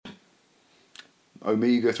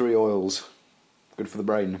Omega-3 oils. Good for the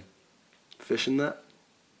brain. Fish and that?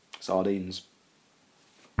 Sardines.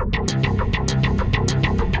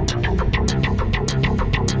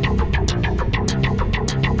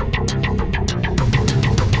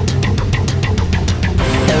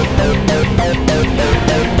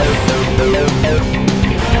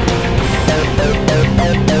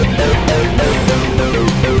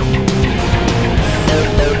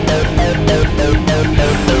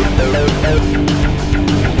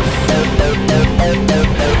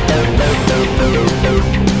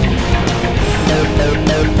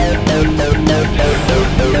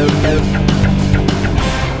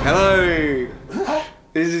 Hello!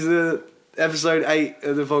 This is the episode 8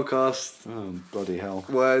 of the podcast. Oh, bloody hell.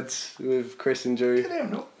 Words with Chris and Drew.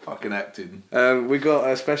 I'm not fucking acting. We got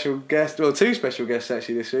a special guest, well, 2 special guests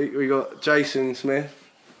actually this week. We got Jason Smith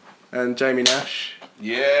and Jamie Nash.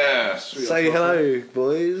 Yes. Say hello,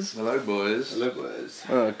 boys. Hello, boys. Hello, boys.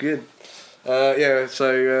 Oh, good.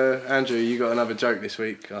 So Andrew, you got another joke this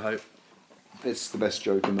week, I hope. It's the best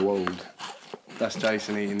joke in the world. That's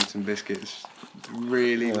Jason eating some biscuits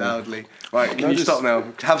really loudly. Right, can No, you just- stop now?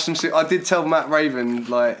 Have some. I did tell Matt Raven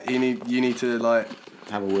like you need to like.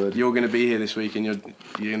 Have a word. You're going to be here this week and you're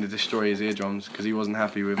going to destroy his eardrums because he wasn't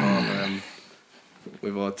happy with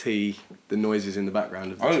our tea, the noises in the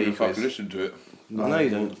background of the I don't tea even fucking quiz. listen to it. No, no, you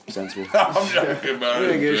don't. Sensible. I'm joking, man. We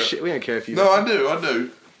don't give a shit. We don't care if you. No, I do.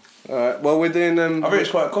 All right. Well, we're doing. I think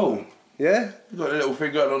it's quite cool. Yeah. You've got a little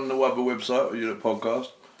thing going on the other website, or your podcast.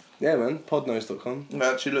 Yeah, man. Podnose.com. It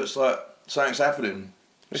actually looks like something's happening.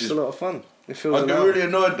 It's a lot of fun. It feels. I get really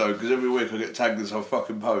annoyed though, because every week I get tagged in some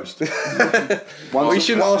fucking post.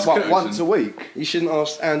 Once a week. You shouldn't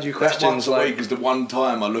ask Andrew That questions once a like. week is the one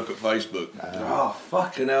time I look at Facebook. Oh,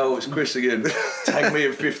 fucking hell, it's Chris again. Tag me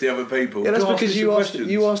and 50 other people. Yeah, that's Go ask because me you some asked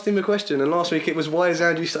questions. him a question, and last week it was, why is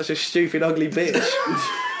Andrew such a stupid, ugly bitch?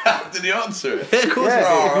 Did he answer it? Of course.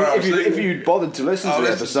 Yeah, Right, if you'd bothered to listen to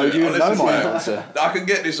the episode, you would know my answer. I can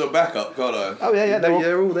get this on backup, can't I? Oh yeah, They're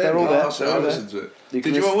all there. They're all there. So I listened to it. You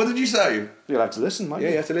can Did you? listen- What did you say? You'll have to listen, mate. Yeah,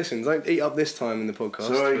 you have to listen. Don't eat up this time in the podcast.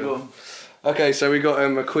 So there you go. Okay, so we got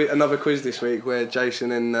another quiz this week where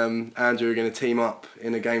Jason and Andrew are going to team up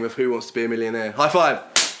in a game of Who Wants to Be a Millionaire. High five!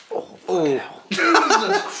 Oh,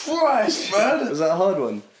 Jesus Christ, man! was that a hard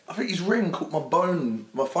one? I think his ring caught my bone,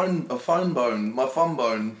 my thumb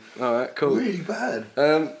bone. All right, cool. Really bad.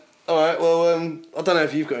 All right, well, I don't know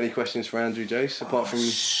if you've got any questions for Andrew, Jace, apart from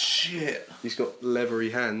Shit. he's got leathery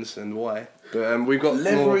hands and why. But we've got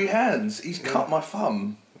Leathery hands. He's cut my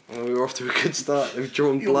thumb. Well, we were off to a good start. We've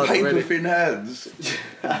drawn Your blood paper already. thin hands.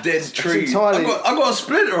 Dead tree. entirely- I got a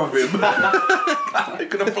splinter of him. He's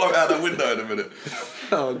gonna float out that window in a minute.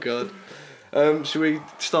 Oh god. Should we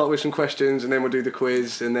start with some questions and then we'll do the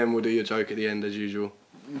quiz and then we'll do your joke at the end as usual?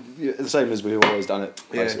 Yeah, the same as we've always done it.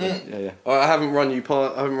 Yeah. Basically. Yeah. I haven't run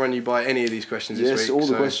you by any of these questions this Yes, week. all the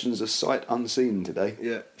so- questions are sight unseen today.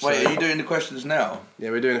 Yeah. Wait, so- are you doing the questions now? Yeah,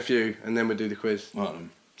 we're doing a few and then we'll do the quiz. Right then.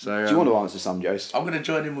 So Do you want to answer some, Jace? I'm gonna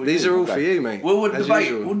join in with these you. are all for you, mate. We'll as debate.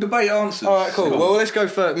 usual. We'll debate answers. All right, cool. Well, let's go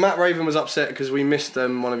first. Matt Raven was upset because we missed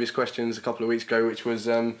one of his questions a couple of weeks ago, which was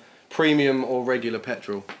premium or regular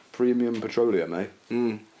petrol. Premium petroleum, eh?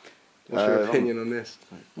 What's your opinion on this?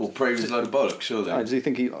 Well, previous load of bollocks, surely. Does he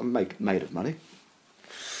think he made of money?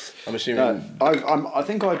 I'm assuming. I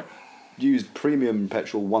think I used premium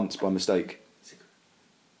petrol once by mistake.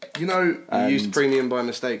 You know, You used And premium by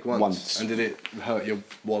mistake once. and did it hurt your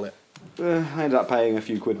wallet? I ended up paying a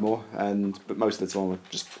few quid more, but most of the time,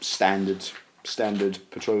 just standard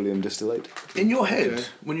petroleum distillate. in your head, Okay.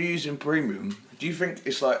 when you're using premium, do you think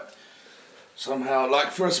it's like somehow,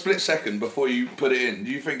 like for a split second before you put it in,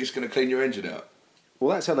 do you think it's going to clean your engine out?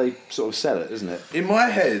 Well, that's how they sort of sell it, isn't it? In my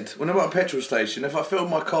head, when I'm at a petrol station, if I feel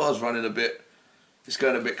my car's running a bit, it's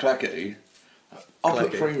going a bit clackety, I'll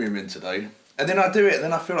put Clacky. premium in today. And then I do it, and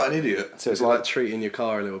then I feel like an idiot. So It's like treating your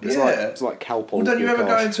car a little bit. Yeah. it's like Calpol. Well, don't you for ever your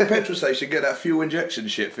go car. into a petrol station, get that fuel injection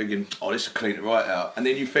shit, thinking, oh, this will clean it right out. And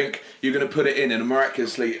then you think you're going to put it in, and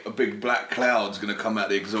miraculously a big black cloud's going to come out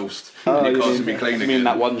the exhaust. and your car's going to be clean you again. mean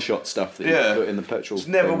that one-shot stuff that Yeah. you put in the petrol? It's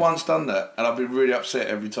never thing? once done that, and I've been really upset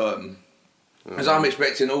every time. Because I'm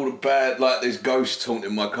expecting all the bad, like there's ghosts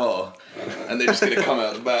haunting my car, and they're just going to come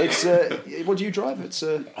out the back. It's what do you drive? It's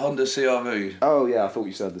Honda CRV. Oh yeah, I thought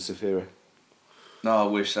you said the Safira. No, I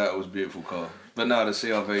wish that was a beautiful car. But no, the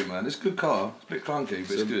CRV, man, it's a good car. It's a bit clunky,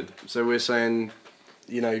 but it's good. So we're saying,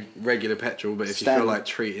 regular petrol, but if you Standard. feel like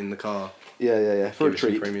treating the car, Yeah. For give a it some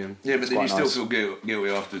treat. premium. Yeah, but It's then you quite still nice. feel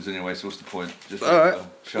guilty afterwards anyway, so what's the point? Just All right.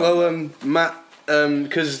 shut up. Well, Matt,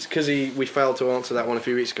 because we failed to answer that one a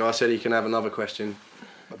few weeks ago, I said he can have another question.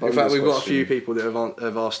 In fact, we've got a few people that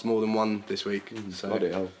have asked more than one this week. So Bloody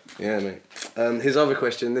hell. yeah, mate. His other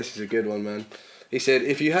question, this is a good one, man. He said,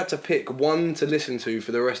 if you had to pick one to listen to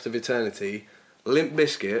for the rest of eternity, Limp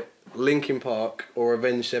Bizkit, Linkin Park, or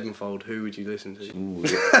Avenged Sevenfold, who would you listen to?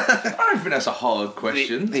 I don't think that's a hard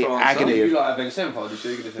question. The to answer. agony You of like Avenged Sevenfold,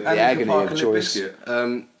 you And the agony Park of and Limp choice.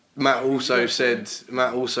 Bizkit. Matt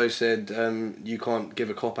also said you can't give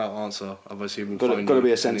a cop out answer, otherwise he will Gotta- phone gotta you be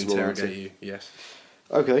a and sensible interrogate answer. you. Yes.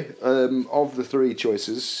 Okay, of the three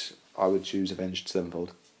choices, I would choose Avenged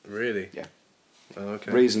Sevenfold. Really? Yeah. Oh,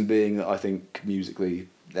 okay. Reason being that I think musically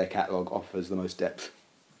their catalogue offers the most depth.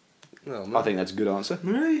 Oh, man. I think that's a good answer.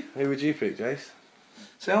 Really? Who would you pick, Jace?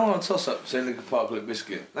 So I want to toss up say Linkin Park, Limp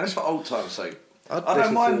Bizkit. That's for old time's sake. I don't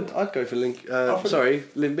listen mind. to- I'd go for Limp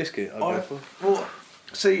Bizkit. I'd go for. Well,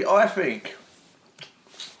 see, I think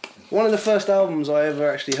One of the first albums I ever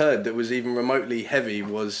actually heard that was even remotely heavy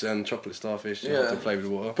was Chocolate Starfish. Yeah. To Flavoured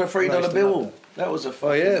Water. per $3 I used to bill. love That was a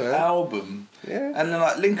fucking yeah, man. album. Yeah. And then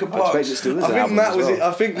like Linkin I Park. expect it still is I an think album Matt as was. well.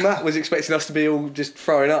 I think Matt was expecting us to be all just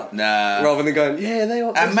throwing up, Nah. rather than going, yeah, they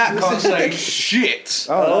are. And Matt can't listen- say shit.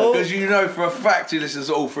 Oh, Because you know for a fact he listens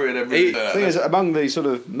to all three of them. He- The thing is, among the sort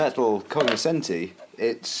of metal cognoscenti,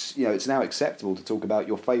 it's it's now acceptable to talk about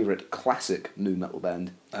your favourite classic nu metal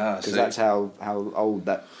band because that's how old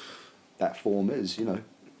that form is.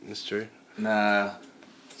 That's true. Nah.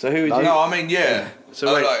 So who would you? No, I mean, yeah. So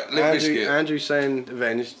I wait, like Limp Bizkit. Andrew's saying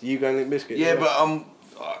Avenged. You going Limp Bizkit? Yeah, but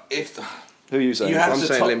if Who are you saying? you have I'm to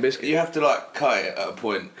saying Limp Bizkit. you have to like cut it at a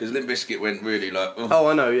point because Limp Bizkit went really like. Oh,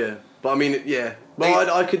 I know, yeah. But I mean, yeah. But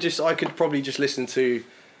I could probably just listen to,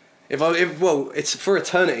 it's for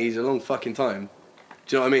eternity is a long fucking time.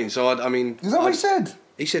 Do you know what I mean? So I mean. Is that what he said?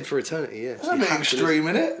 He said for eternity, yeah. That's a bit extreme,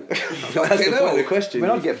 isn't it? That's the point of the I question.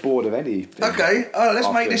 mean, I'd get bored of any. Okay,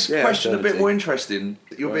 let's make this Yeah, question a bit eternity. more interesting.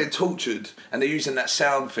 You're being tortured, and they're using that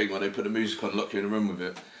sound thing when they put the music on and lock you in a room with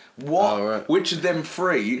it. Oh, right. Which of them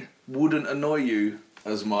three wouldn't annoy you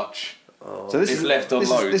as much? So this If is left on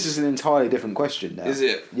this load. Is, this is an entirely different question now. Is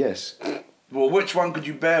it? Yes. Well, which one could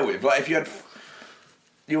you bear with? Like, if you had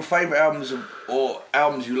your favourite albums or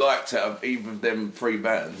albums you liked out of either of them three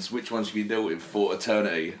bands, which ones could you deal with for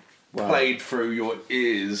eternity? Wow. Played through your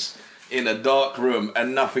ears in a dark room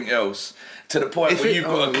and nothing else, to the point If where it- you've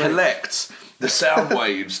got to mate. collect the sound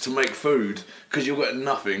waves to make food because you've got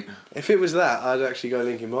nothing. If it was that, I'd actually go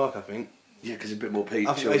Linkin Park, I think. Yeah, because it's a bit more peak.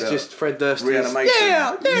 I think it's just Fred Durst. Reanimation. Yeah,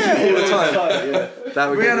 all the time. That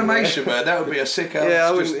would get me. Reanimation, man. That would be a sick album.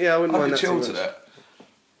 Yeah, I wouldn't I mind could that chill too to much.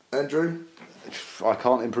 that. Andrew? I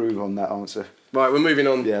can't improve on that answer. Right, we're moving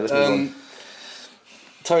on. Yeah, let's move on.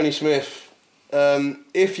 Tony Smith,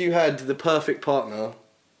 if you had the perfect partner,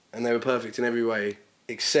 and they were perfect in every way,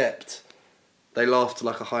 except they laughed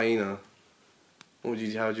like a hyena, how would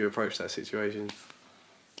you approach that situation?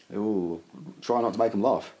 Ooh, try not to make them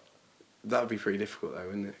laugh. That would be pretty difficult though,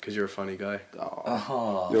 wouldn't it? Because you're a funny guy.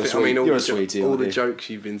 Uh-huh. You're a I sweet, mean, all you're the a sweetie. all aren't the you? jokes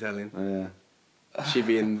you've been telling. Yeah. She'd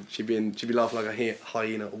be laughing like a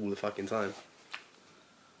hyena all the fucking time.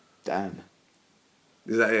 Damn.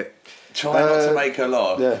 Is that it? Try not to make her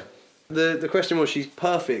laugh. Yeah. The question was, she's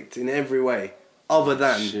perfect in every way, other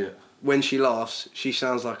than Shit. when she laughs, she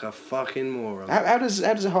sounds like a fucking moron. How does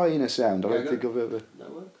a hyena sound? I don't think I've ever.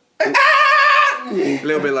 A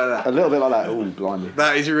little bit like that. A little bit like that. Oh, blimey.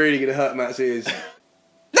 That is really going to hurt Matt's ears.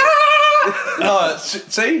 Oh,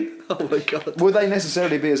 see? Oh my god. Would they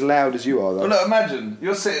necessarily be as loud as you are, though? Well, look, imagine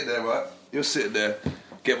you're sitting there, right? You're sitting there.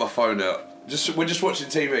 Get my phone out. We're just watching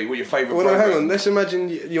TV. What your favourite? Well, no, hang program? on. Let's imagine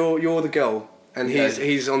you're the girl, and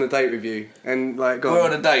he's on a date with you, and like, go We're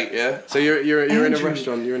on. on a date, yeah. So you're in a Andrew.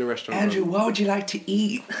 restaurant. You're in a restaurant. Andrew, right? what would you like to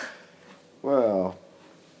eat? Well,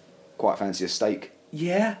 quite fancy a steak.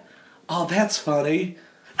 Yeah. Oh, that's funny.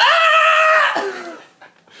 Ah!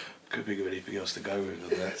 Could think of anything else to go with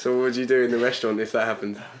on that. So what would you do in the restaurant if that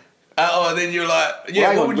happened? And then you're like, yeah. Well,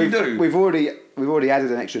 hang what on, would you do? We've already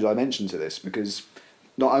added an extra dimension to this because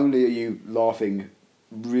not only are you laughing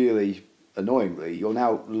really annoyingly, you're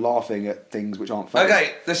now laughing at things which aren't funny.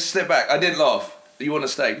 Okay, let's step back. I did laugh. You want a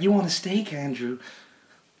steak? You want a steak, Andrew?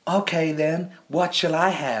 Okay then, what shall I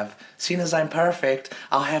have? Seeing as I'm perfect,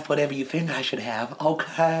 I'll have whatever you think I should have,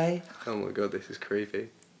 okay? Oh my god, this is creepy.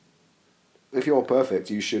 If you're perfect,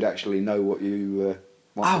 you should actually know what you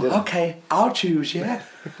want for dinner. Okay, I'll choose, yeah?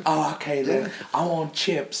 Oh, okay then, I want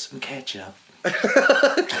chips and ketchup.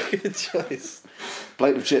 Good choice.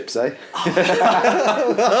 Plate of chips, eh?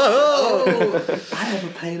 I have a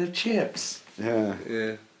plate of chips. Yeah.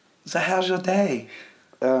 Yeah. So how's your day?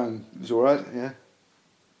 It was all right. Yeah.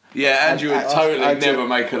 Yeah, Andrew would totally never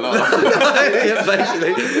make a laugh. Yeah,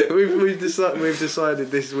 basically, we've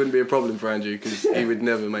decided this wouldn't be a problem for Andrew because he would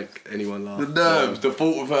never make anyone laugh. The nerves, the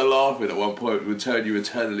thought of her laughing at one point would turn you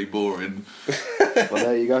eternally boring. Well,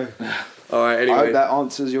 there you go. All right, anyway. I hope that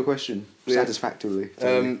answers your question satisfactorily.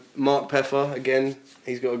 Mark Peffer, again,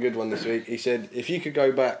 he's got a good one this week. He said, if you could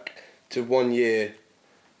go back to 1 year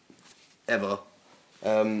ever,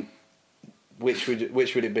 which would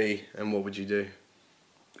it be and what would you do?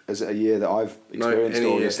 Is it a year that I've experienced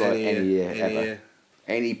or just like any year any ever? year.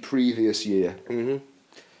 Any previous year?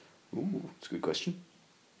 Mm-hmm. Ooh, that's a good question.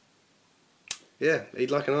 Yeah,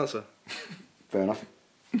 he'd like an answer. Fair enough.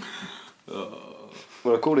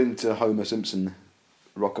 Well, according to Homer Simpson,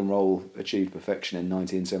 rock and roll achieved perfection in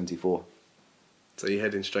 1974. So you're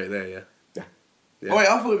heading straight there, yeah? Yeah. Oh, wait,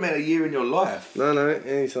 I thought it meant a year in your life. No,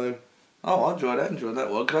 anytime. Oh, I enjoyed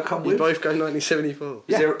that one. Can I come You with? both go 1974.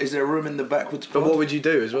 Yeah. Is there a room in the backwards pod? But what would you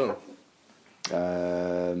do as well?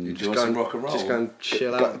 Enjoy some rock and roll. Just go and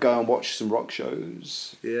chill out. Go and watch some rock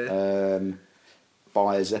shows. Yeah.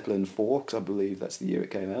 Buy Zeppelin 4, because I believe that's the year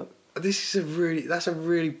it came out. That's a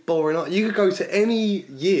really boring answer. You could go to any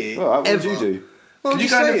year Well, what ever. would you do? Well, Could I'm you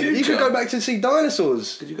just go in the saying, you future? could go back to see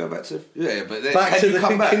dinosaurs. Could you go back to... Yeah, but then, Back can to you the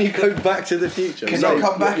come back? Can you go back to the future? Can you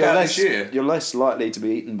come back out this year? You're less likely to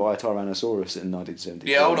be eaten by a Tyrannosaurus in 1974.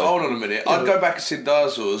 Yeah, hold on a minute. I'd go back and see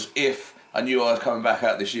dinosaurs if I knew I was coming back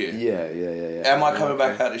out this year. Yeah. Am I coming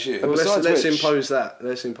back out this year? Well, Let's impose that.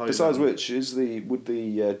 Besides which, would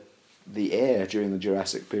the air during the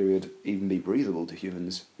Jurassic period even be breathable to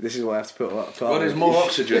humans? This is what I have to put up. Well, there's more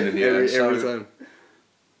oxygen in the air. every time.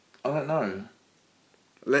 I don't know.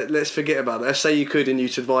 Let's forget about that. Let's say you could and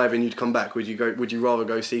you'd survive and you'd come back. Would you rather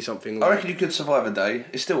go see something? I reckon you could survive a day.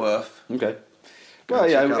 It's still Earth. Okay. Go Well,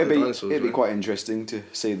 yeah, check out the dinosaurs, it'd be right? quite interesting to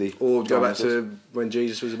see the. Or go back dinosaurs. to when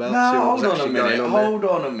Jesus was about. see No, what hold was on a actually minute. going on there. Hold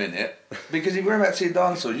on a minute. Because if you're about to see a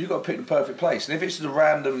dinosaur, you've got to pick the perfect place. And if it's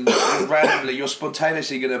randomly, you're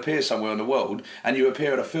spontaneously going to appear somewhere in the world, and you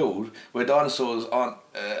appear in a field where dinosaurs aren't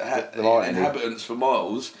inhabitants for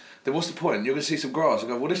miles, then what's the point? You're going to see some grass and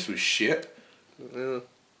go, well, this was shit. Yeah.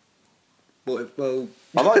 Well,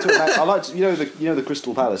 I like to. You know the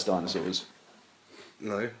Crystal Palace dinosaurs.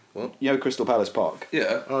 no. What? You know Crystal Palace Park.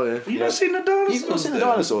 Yeah. Oh yeah. You've not seen the dinosaurs? You've not seen the then?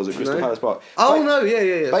 dinosaurs at Crystal No. Palace Park. Oh no,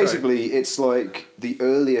 yeah. sorry. Basically, it's like the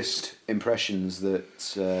earliest impressions that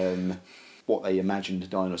what they imagined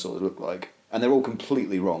dinosaurs looked like, and they're all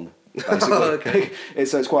completely wrong. Basically, Okay.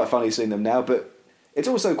 it's quite funny seeing them now, but it's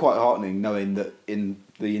also quite heartening knowing that in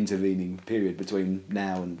the intervening period between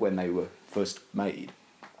now and when they were first made,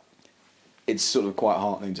 it's sort of quite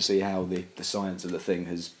heartening to see how the science of the thing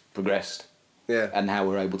has progressed. Yeah. And how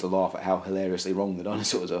we're able to laugh at how hilariously wrong the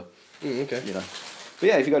dinosaurs are. Okay. You know. But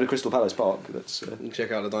yeah, if you go to Crystal Palace Park, that's.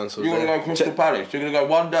 Check out the dinosaurs. You're going to go Crystal Palace. You're going to go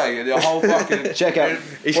one day and the whole fucking... Check out.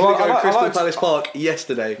 He's going to go I Crystal like to- Palace Park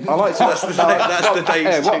yesterday. I like to. That's the day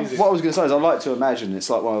Yeah, he's what choosing. I was going to say is I like to imagine it's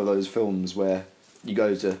like one of those films where you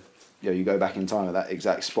go to, you go back in time at that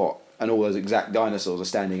exact spot, and all those exact dinosaurs are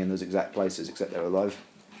standing in those exact places, except they're alive.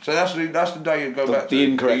 So that's the day you go back to The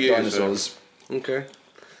incorrect years, dinosaurs. Okay.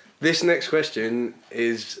 This next question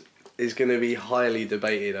is going to be highly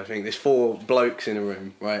debated, I think. There's 4 blokes in a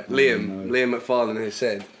Room, right? Liam McFarlane has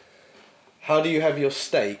said, how do you have your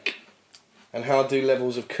steak and how do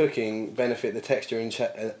levels of cooking benefit the texture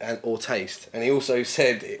and or taste? And he also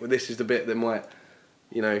said, this is the bit that might,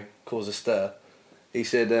 cause a stir. He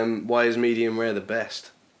said, why is medium rare the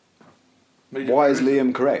best? Why is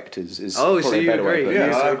Liam correct? Is Oh, so probably a you better way agree? of putting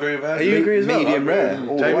it. Yeah, I agree with that. You agree as well? Medium rare,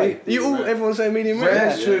 all the way. Everyone's saying medium rare?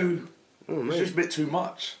 Rare's too... It's just a bit too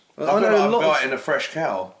much. Well, I I feel know like a I'm lot of- biting a fresh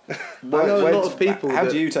cow. I know a lot of people How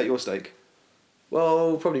that- do you take your steak?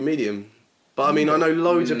 Well, probably medium. But I mean, I know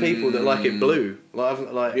loads of people that like it blue.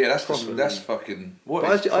 Yeah, that's fucking... What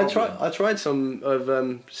is But the problem? I tried some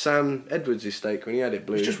of Sam Edwards' steak when he had it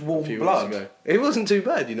blue. It's just warm a few blood. weeks ago. It wasn't too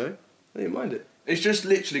bad, I didn't mind it. It's just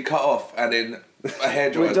literally cut off and then a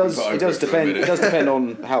hairdryer. Well, it does depend. It does depend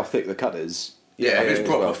on how thick the cut is. Yeah, if it's as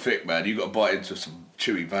proper well. thick, man, you got to bite into some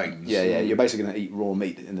chewy veins. Yeah. You're basically going to eat raw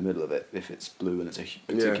meat in the middle of it if it's blue and it's a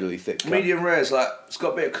particularly thick cut. Medium rare is like it's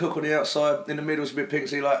got a bit of cook on the outside, in the middle it's a bit pink.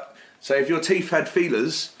 So you like, so if your teeth had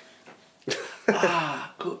feelers,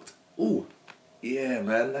 cooked. Ooh, yeah,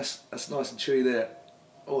 man, that's nice and chewy there.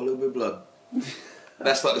 Oh, a little bit of blood.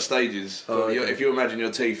 That's like the stages. Oh, okay. If you imagine your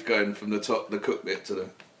teeth going from the top, the cooked bit to the,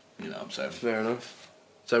 you know what I'm saying. Fair enough.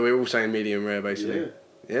 So we're all saying medium rare, basically.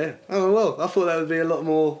 Yeah. Oh well, I thought that would be a lot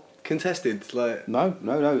more contested. Like No.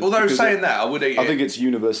 Although because saying that, I would eat I it. think it's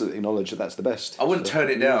universally acknowledged that that's the best. I wouldn't turn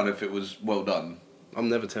it down if it was well done. I'm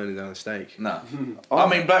never turning down a steak. No. I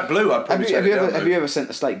mean, Black Blue, I'd probably turn it down, have you ever sent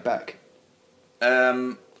a steak back?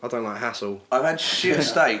 I don't like hassle. I've had shit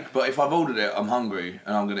steak, but if I've ordered it, I'm hungry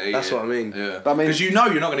and I'm going to eat That's it. what I mean. Yeah. But I mean- Because you know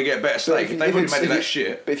you're not going to get better steak if they've already made that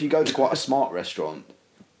shit. But if you go to quite a smart restaurant,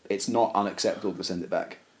 it's not unacceptable to send it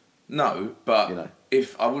back. No, but You know.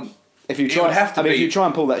 if I wouldn't... If you It try, would have to I mean, be- if you try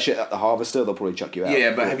and pull that shit at the harvester, they'll probably chuck you out.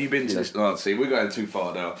 Yeah, but have you been to know. this? Oh, see, we're going too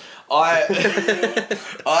far now.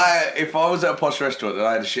 If I was at a posh restaurant and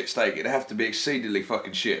I had a shit steak, it'd have to be exceedingly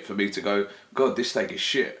fucking shit for me to go, God, this steak is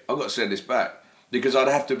shit. I've got to send this back. Because I'd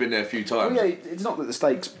have to have been there a few times. Well, yeah, it's not that the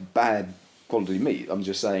steak's bad quality meat. I'm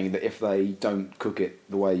just saying that if they don't cook it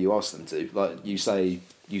the way you ask them to, like you say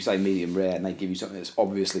medium rare, and they give you something that's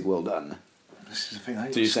obviously well done. This is the thing, I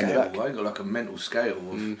ain't Do got you a send it scale. back? I ain't got like a mental scale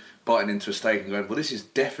of biting into a steak and going, well, this is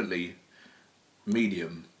definitely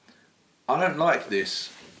medium. I don't like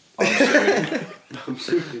this. I'm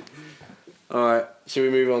sorry. Alright, should we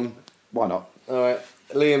move on? Why not? Alright,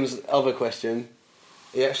 Liam's other question.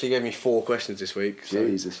 He actually gave me 4 questions this week. So,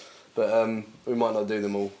 Jesus. but we might not do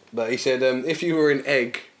them all. But he said, if you were an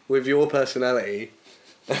egg with your personality,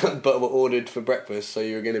 but were ordered for breakfast, so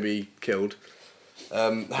you were going to be killed,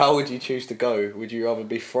 how would you choose to go? Would you rather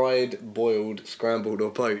be fried, boiled, scrambled, or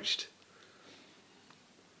poached?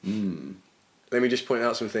 Let me just point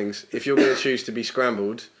out some things. If you're going to choose to be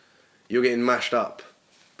scrambled, you're getting mashed up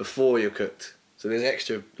before you're cooked. So there's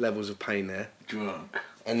extra levels of pain there. Drunk.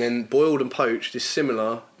 And then boiled and poached is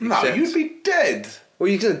similar. No, except- you'd be dead. Well,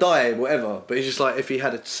 you're going to die, whatever. But it's just like if he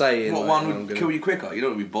had a say in... What like, one I'm would gonna- kill you quicker? You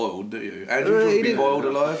don't want to be boiled, do you? Andrew, do you want he to be didn't. boiled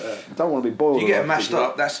alive? I don't want to be boiled. You get alive, mashed do you?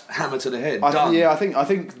 up, that's hammer to the head. Done. Yeah, I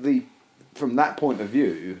think from that point of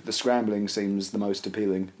view, the scrambling seems the most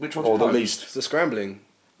appealing. Which one's or the poached? least? It's the scrambling.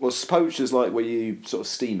 Well, poached is like where you sort of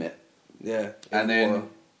steam it. Yeah. And then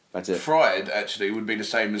That's it. fried, actually, would be the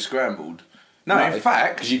same as scrambled. No, in because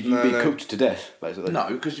fact... you'd be cooked to death, basically. No,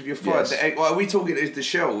 because if you're fried, Yes. the egg... Well, are we talking is the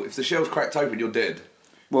shell? If the shell's cracked open, you're dead.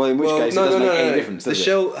 Well, in which case, it doesn't make any difference. The Does it?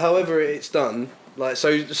 shell, however it's done, like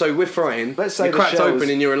so with frying, Let's say you're the cracked shell's- open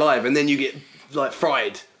and you're alive, and then you get like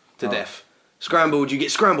fried to death. Scrambled, you get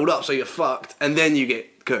scrambled up, so you're fucked, and then you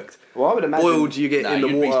get cooked. Well, I would imagine. Boiled, you get No, in the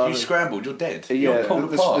you'd water. be scrambled, you're dead. Yeah, You're pulled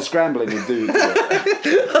the apart. scrambling would do.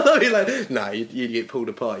 You're like, nah, you get pulled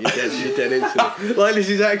apart. You're dead. You're dead instantly. Like this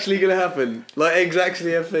is actually gonna happen. Like eggs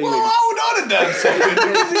actually have feelings. Well, hold on a damn second.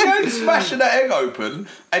 If you're smashing that egg open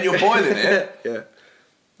and you're boiling it, Yeah,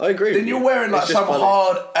 I agree. then with you're you. wearing like It's just some funny.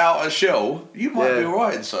 hard outer shell. You might be Yeah.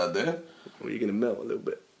 alright inside there. Well, you're gonna melt a little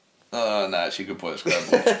bit. Oh, no, actually, good point.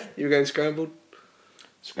 Scrambled. You were going scrambled.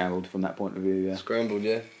 Scrambled from that point of view, yeah. Scrambled,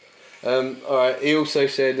 yeah. Alright, he also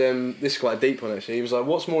said, this is quite a deep one actually, he was like,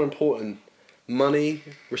 what's more important, money,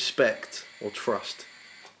 respect, or trust?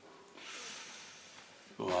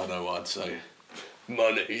 Oh, I know what I'd say.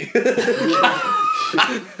 Money.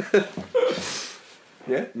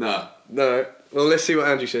 Yeah? No. No. Well, let's see what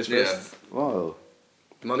Andrew says first. Yeah. Well,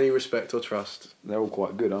 Money, respect, or trust? they're all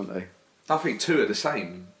quite good, aren't they? I think two are the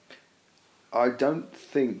same. I don't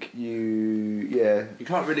think you. Yeah. You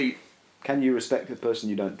can't really... Can you respect the person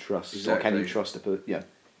you don't trust? Or can you Exactly. trust a person? Yeah.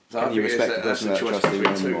 So I Can you think respect the that's person a without choice trusting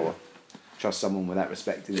between them, two. or trust someone without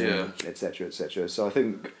respecting Yeah. them, etc., etc.? So I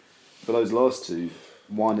think for those last two,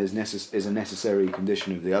 one is a necessary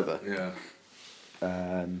condition of the other.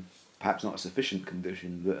 Yeah. Perhaps not a sufficient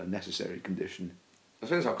condition, but a necessary condition.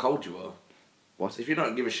 Depends how cold you are. What? If you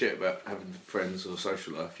don't give a shit about having friends or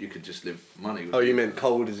social life, you could just live money. With Oh, you people. meant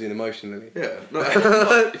cold as in emotionally? Yeah. No,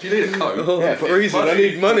 if you need a coat. Oh, Yeah, for but reason, I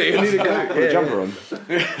need money, I need a coat. Put a jumper on.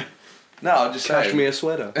 No, I'm just saying. Cashmere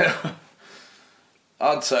sweater.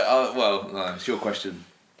 I'd say, well, no, it's your question.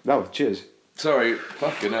 No, cheers. Sorry,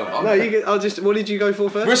 fucking hell. No, you get, I'll just, what did you go for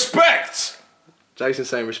first? Respect! Jason's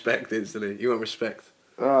saying respect instantly. You want respect.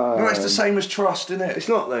 No, it's the same as trust, isn't it? It's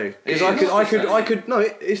not though, because It is I could. No,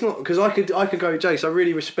 it's not because I could go, Jace. I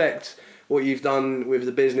really respect what you've done with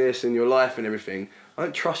the business and your life and everything. I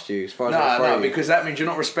don't trust you as far as I No, because that means you're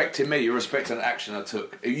not respecting me. You're respecting an action I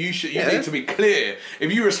took. You need to be clear.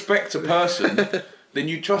 If you respect a person, then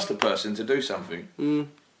you trust a person to do something.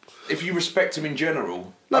 If you respect him in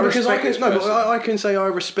general, No, because I respect can. this No, but person. I can say I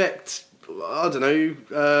respect. I don't know.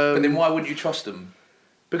 But then why wouldn't you trust them?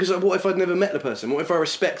 Because what if I'd never met the person? What if I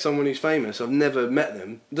respect someone who's famous? I've never met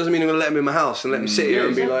them. It doesn't mean I'm gonna let him in my house and let him sit here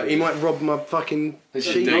and be like, he might rob my fucking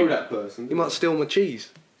cheese. know that person. He might steal my cheese.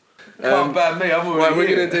 Can't ban me. I'm already Right, we're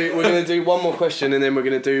here. gonna do one more question and then we're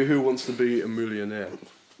gonna do Who Wants to Be a Millionaire.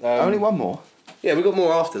 Only one more. Yeah, we got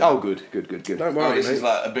more after that. Oh, good. Don't Oh, worry, this mate. is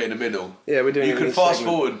like a bit in the middle. Yeah, we're doing. You it can in fast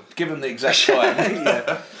segment. forward. Give them the exact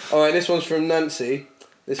time. All right, this one's from Nancy.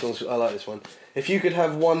 I like this one. If you could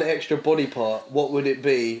have one extra body part, what would it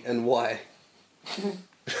be and why? Who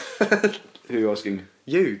are you asking?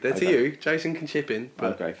 You. They're to Okay. you. Jason can chip in.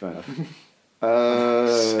 But Okay, fair enough.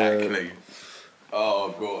 Exactly.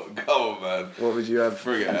 Oh, God. Come on, man. what would you have?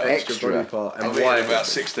 Bring it an out. extra body part and I've why? eaten about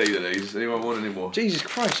 16 of these. Anyone want any more? Jesus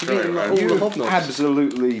Christ, you've Sorry, eaten like man. all the You hobnobs.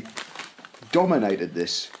 absolutely dominated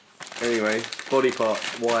this. Anyway, body part.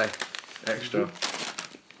 Why? Extra.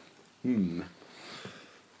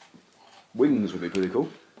 Wings would be pretty cool.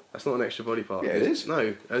 That's not an extra body part. Yeah, it is.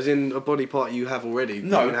 No, as in a body part you have already.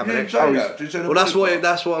 No, you can have you an didn't extra. say that. You said a Well, that's body what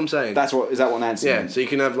part. I'm saying. Is that what Nancy Yeah, meant? so you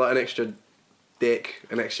can have like an extra dick,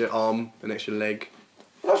 an extra arm, an extra leg.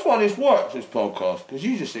 That's why this works, this podcast, because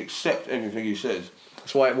you just accept everything he says.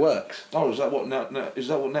 That's why it works. Oh, is that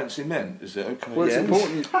what Nancy meant? Is it okay? Well, it's Yeah.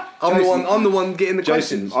 important. I'm the one getting the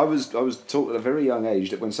Jason, questions. I was taught at a very young age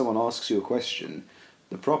that when someone asks you a question,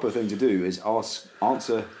 the proper thing to do is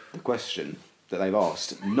answer the question that they've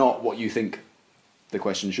asked, not what you think the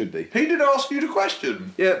question should be. He did ask you the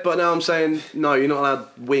question. Yeah, but now I'm saying no. You're not allowed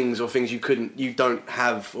wings or things you don't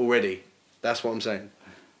have already. That's what I'm saying.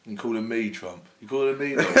 You calling me Trump? You calling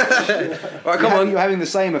me? All right, come on, You're having the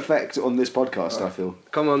same effect on this podcast, I feel.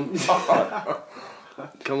 come on,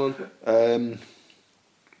 come on.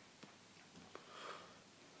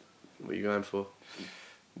 What are you going for?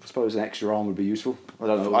 I suppose an extra arm would be useful. I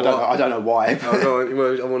don't know. I don't know why. Oh, go on.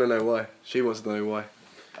 Well, I want to know why. She wants to know why.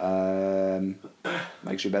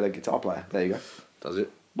 Makes you a better guitar player. There you go. Does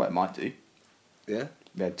it? Well, it might do. Yeah.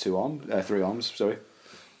 We had 3 arms. Sorry.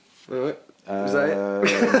 All right. Is that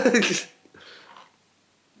it?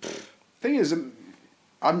 Thing is,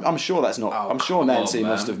 I'm sure that's not. Oh, I'm sure come on, Nancy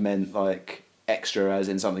must man. have meant like extra, as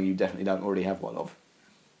in something you definitely don't already have one of.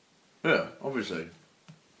 Yeah, obviously.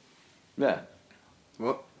 Yeah.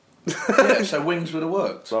 What? Yeah, so wings would have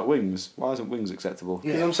worked. It's like wings. Why isn't wings acceptable?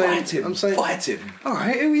 Yeah, I'm saying- fight him. I'm saying- Fight him. All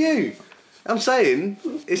right. Who are you? I'm saying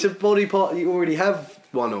it's a body part you already have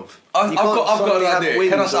one of. I've You can't got suddenly an have idea.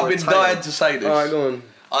 wings I've or a been tail. dying to say this. All right, go on.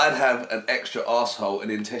 I'd have an extra arsehole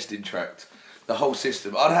and intestine tract. The whole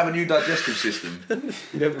system. I'd have a new digestive system.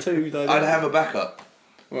 You have two. Don't I'd have a backup.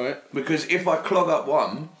 Right. Because if I clog up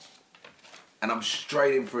one and I'm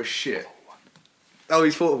straight in for a shit. Oh,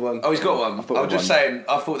 he's thought of one. Oh, he's got one. thought I'm of just one. saying,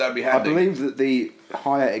 I thought that'd be I handy. believe that the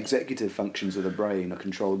higher executive functions of the brain are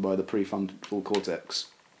controlled by the prefrontal cortex.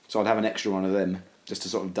 So I'd have an extra one of them, just to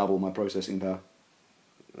sort of double my processing power.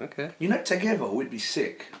 Okay. You know, together we'd be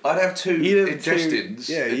sick. I'd have two You'd have two- intestines.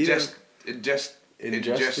 yeah, you'd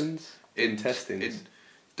Intestines. Intestines.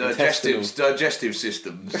 Digestive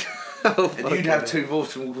systems. Oh, And you'd have two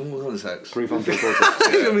vortical sacs. Prefrontal cortex.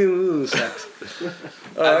 I mean, ooh, sex.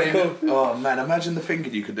 Alright, cool. Oh man, imagine the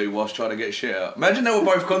thinking you could do whilst trying to get shit out. Imagine they were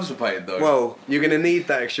both constipated though. Well, you're going to need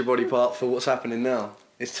that extra body part for what's happening now.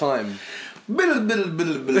 It's time.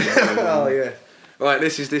 Oh, yeah. Right,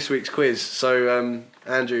 this is this week's quiz. So,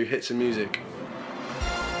 Andrew, hit some music.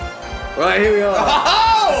 Right, here we are.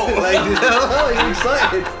 Oh! Ladies, oh, you're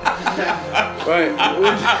excited. Right.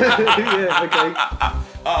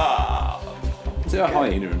 Yeah, Is there a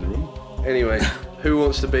hyena in the room? okay. Anyway, who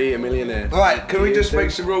wants to be a millionaire? Right, can we just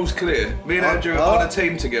make some rules clear? Me and Andrew are on a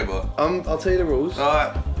team together. I'll tell you the rules.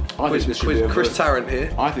 Alright. I think this should be a Chris Tarrant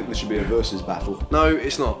here. I think this should be a versus battle. No,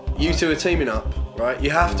 it's not. You two are teaming up, right?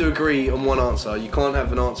 You have to agree on one answer. You can't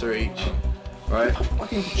have an answer each, right?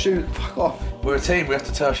 Fucking shoot, fuck off. We're a team, we have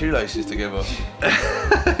to tie our shoelaces together.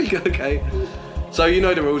 Okay. So you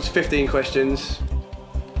know the rules. 15 questions.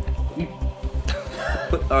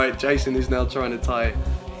 All right. Jason is now trying to tie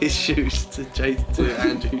his shoes to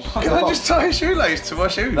Andrew's. Can I just tie a shoelace to my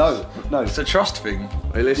shoes? No. It's a trust thing.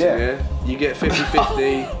 Hey, listen, Yeah. yeah. You get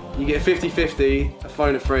 50-50. You get 50-50. A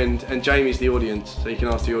phone a friend, and Jamie's the audience, so you can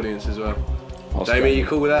ask the audience as well. I'll Jamie, stay. you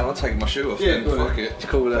cool with that? I'll take my shoe off Yeah, then, go on. fuck it. It's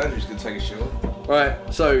cool with that. Andrew's gonna take his shoe off.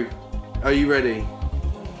 Right. So, are you ready?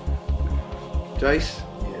 Jace?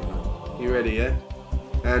 Yeah, You ready? Yeah.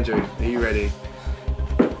 Andrew, are you ready?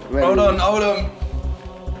 Hold on.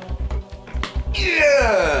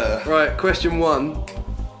 Yeah! Right. Question 1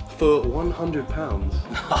 for £100.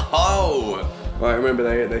 Oh! Right, remember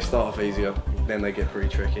they start off easier, then they get pretty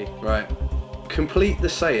tricky. Right. Complete the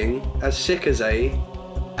saying as sick as A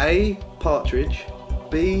partridge,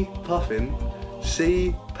 B puffin,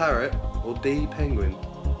 C parrot, or D penguin.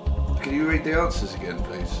 Can you read the answers again,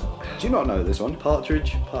 please? Do you not know this one?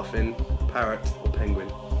 Partridge, puffin, parrot, or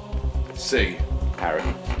penguin. C. Parrot.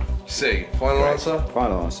 C. Final answer?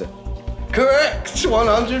 Final answer. Correct!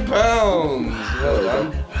 £100! Well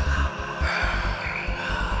done.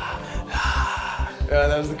 Yeah,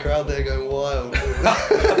 that was the crowd there going wild.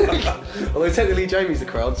 Although technically Jamie's the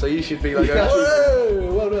crowd, so you should be like, going,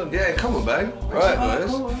 whoa, well done. Yeah, come on, bang. Right,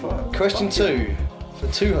 guys. Question 2 for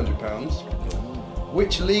 £200.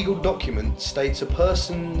 Which legal document states a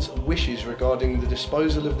person's wishes regarding the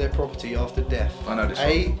disposal of their property after death? I know this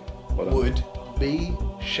A. Well done. Would. B.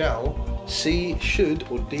 Shall. C. Should.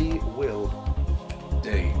 Or D. Will.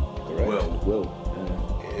 D. Correct. Will.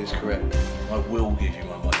 It is correct. I will give you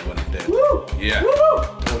my money when I'm dead. Woo! Yeah. Woo!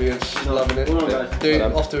 Audience, loving it. Well done, guys. Dude, Well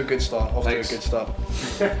done. off to a good start. Thanks. To a good start.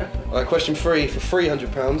 Alright, question 3 for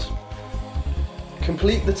 £300.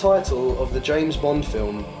 Complete the title of the James Bond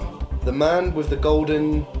film The Man with the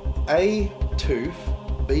Golden A. Tooth,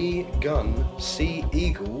 B. Gun, C.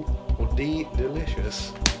 Eagle, or D.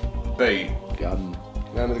 Delicious. B. Gun.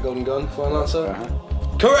 Man with the Golden Gun, final answer?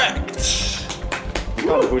 Uh-huh. Correct! I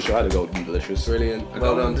kind of wish I had a golden delicious. Brilliant. A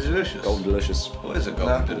Well golden done. delicious. Golden delicious. What is a golden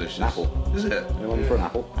Apple. delicious? An apple. Is it? Anyone for an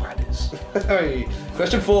apple? Gladys. Hey,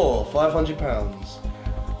 question 4,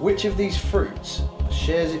 £500. Which of these fruits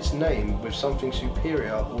shares its name with something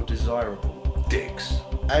superior or desirable? Dicks.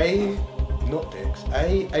 A, not dicks.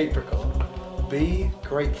 A, apricot. B,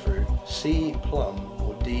 grapefruit. C, plum.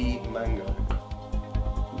 Or D, mango.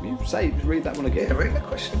 You read that one Yeah, again. read the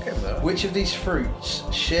question again, though. Which of these fruits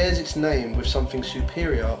shares its name with something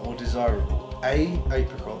superior or desirable? A,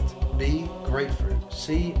 apricot. B, grapefruit.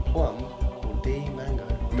 C, plum. Or D, mango.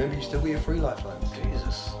 Remember, you still get your 3 lifelines.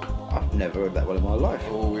 Jesus. I've never heard that one in my life.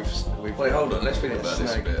 Oh, we've Wait, hold on. Let's think Yeah, about this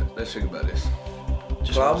a snag. bit. Let's think about this.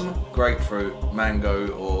 Just Plum, grapefruit, mango,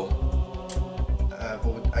 or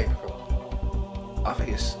or apricot. I think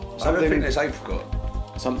it's. I Something- don't think it's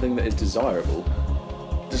apricot. Something that is desirable.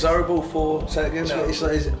 Desirable for. Say it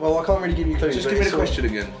again. Well, I can't really give you clues. Just but give me it's the question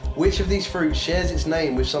again. Which of these fruits shares its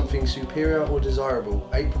name with something superior or desirable?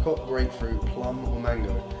 Apricot, grapefruit, plum, or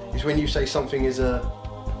mango? It's when you say something is as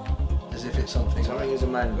if it's something. Something is a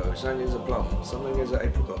mango. Something is a plum. Something is an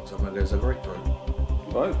apricot. Something is a grapefruit.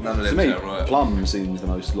 Right? None of To them me, sound right. plum seems the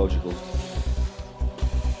most logical.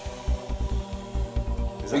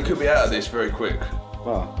 We could be out of this very quick.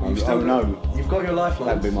 Well, You've oh still no, got- You've got your lifelines.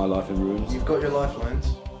 that'd be my life in ruins. You've got your lifelines.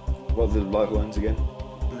 What are the lifelines again?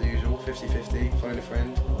 The usual 50-50, phone a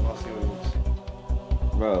friend, ask the audience.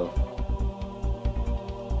 Well,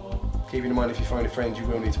 Keeping in mind if you phone a friend, you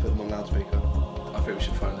will need to put them on loudspeaker. I think we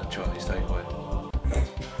should phone the Chinese takeaway.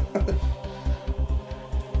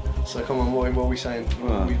 So come on, what are we saying?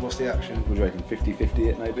 What's the action? would you reckon 50-50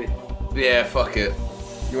 it maybe? Yeah, fuck it.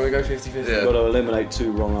 You want to go 50-50? Yeah. Got to eliminate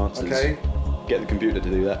 2 wrong answers. Okay, Get the computer to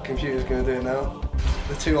do that. computer's going to do it now.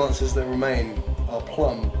 The 2 answers that remain are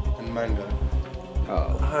plum and mango.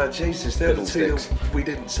 Oh. Ah, Jesus, they're the 2 Fiddlesticks. that we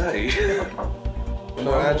didn't say. No, Plum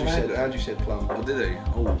or Andrew said plum. Oh, did he?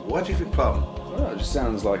 Oh, why do you think plum? Well, it just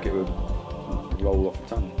sounds like it would roll off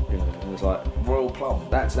the tongue. You know, and it's like, Royal plum.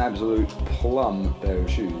 that's an absolute plum pair of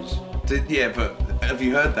shoes. Yeah, but have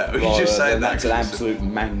you heard that? Or you Rather just saying than that? that's an absolute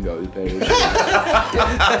mango pair of shoes.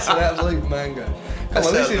 That's an absolute mango. Come That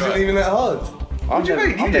on, this sounds isn't right. even that hard. What do you mean?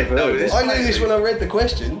 You I've didn't never know heard this. I knew this when I read the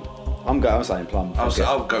question. I'm saying plum. fuck it.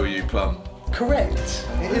 I'll go with you, plum. Correct.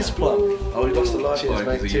 It is plum. Oh, we lost the lifeline. Cheers,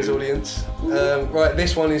 mate. because of Cheers, you. audience. Right,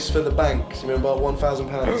 this one is for the bank. So remember,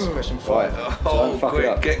 £1,000. Question 5. Right. Oh, Don't fuck it quick,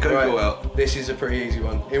 up. get Google Right, out. this is a pretty easy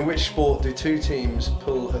one. In which sport do 2 teams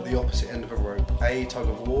pull at the opposite end of a rope? A, tug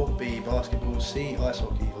of war. B, basketball. C, ice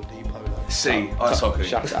hockey. Or D, polo. C, ice hockey.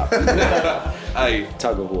 Shut up. A.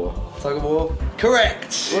 Tug of war. Tug of war.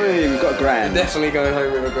 Correct. Hey, we've got a grand. Definitely going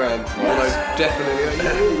home with a grand. Almost definitely.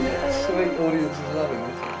 Sweet audience is loving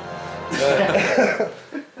this.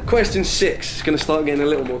 Question 6 is going to start getting a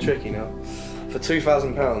little more tricky now. For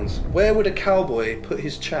 £2,000, where would a cowboy put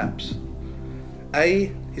his chaps?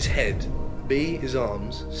 A, his head. B, his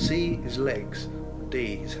arms. C, his legs.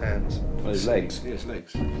 D, his hands. On his legs. Yes,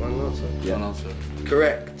 legs. Final answer. Yeah. One answer.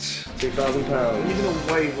 Correct. £2,000. You're going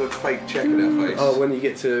to wave a fake check in our face. Oh, when you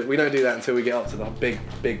get to, we don't do that until we get up to the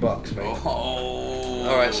big bucks, mate. Oh.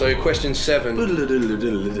 All right, so question 7 for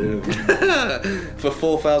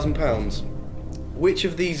 £4,000. Which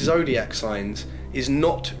of these zodiac signs is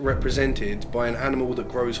not represented by an animal that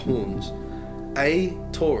grows horns? A,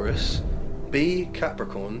 Taurus. B,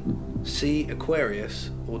 Capricorn. C,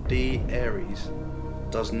 Aquarius. Or D, Aries.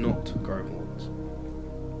 Does not grow horns.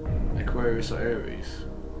 Aquarius or Aries?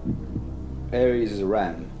 Aries is a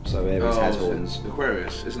ram, so Aries has horns.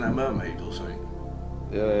 Aquarius, isn't that a mermaid or something?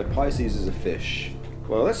 Pisces is a fish.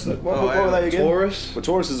 Well, what were they again? Taurus. Well,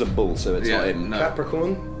 Taurus is a bull, so it's not him. No.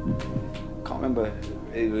 Capricorn. Can't remember.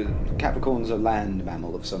 Capricorn's a land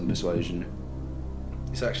mammal of some persuasion.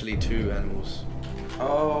 It's actually 2 animals.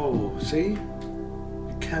 Oh, see?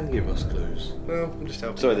 You can give us clues. Well, I'm just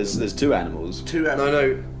helping. Sorry, there's 2 animals. 2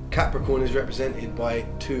 No, Capricorn is represented by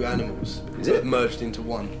two animals. Is it? Merged into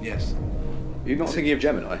one, yes. You're not thinking of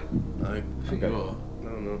Gemini? No. I think Okay. you are.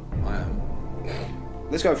 No. I am.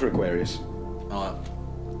 Let's go for Aquarius. Alright.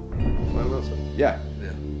 Final answer. Yeah.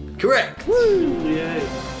 Yeah. Correct! No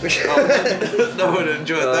one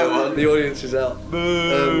enjoyed that one. The audience is out.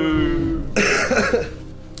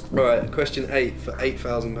 Right, question 8 for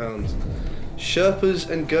 £8,000. Sherpas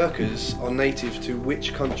and Gurkhas are native to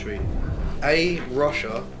which country? A.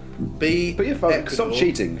 Russia, B. Put your phone. Ecuador, Stop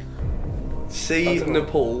cheating. C.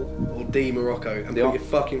 Nepal, or D. Morocco. And The put an- your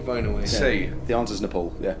fucking phone away. C. The answer's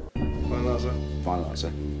Nepal. Yeah. Final answer? Final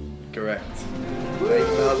answer. Correct.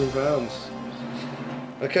 £8,000.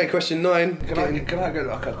 Okay, question 9. Can I get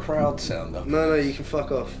like a crowd sounder? No, you can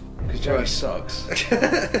fuck off. Because Joey Right. sucks.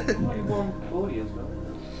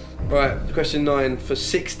 Right, question 9 for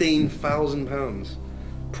 £16,000.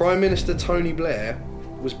 Prime Minister Tony Blair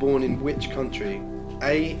was born in which country?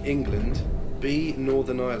 A. England, B.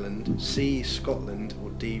 Northern Ireland, C. Scotland,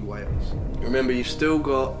 or D. Wales? Remember, you've still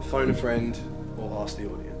got phone a friend or ask the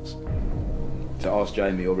audience. So ask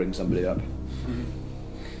Jamie or ring somebody up.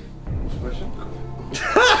 What's the question?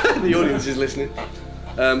 The audience is listening.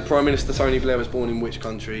 Prime Minister Tony Blair was born in which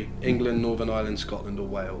country? England, Northern Ireland, Scotland, or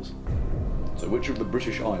Wales? So which of the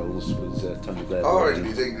British Isles was Tony Blair? I born reckon in?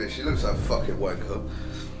 he's English. He looks like a fucking wanker.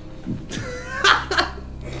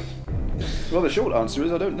 Well, the short answer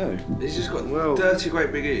is I don't know. He's just got Well- dirty,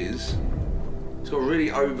 great big ears. He's got a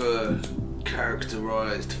really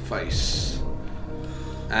over-characterised face.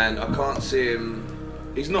 And I can't see him...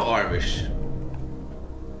 He's not Irish.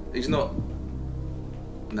 He's not...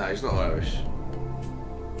 No, he's not Irish.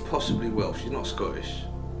 Possibly Welsh. He's not Scottish.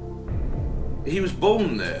 He was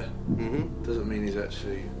born there. Mm-hmm. Doesn't mean he's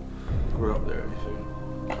actually grew up there or anything.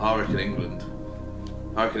 I reckon England.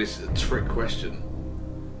 I reckon it's a trick question.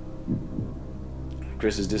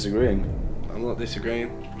 Chris is disagreeing. I'm not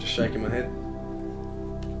disagreeing, just shaking my head.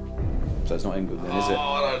 So it's not England then, is it? Oh,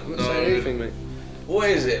 I I'm don't not saying know. anything, mate. What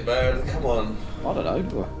is it, man? Come on. I don't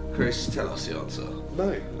know. Chris, tell us the answer.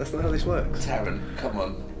 No, that's not how this works. Tarrant, come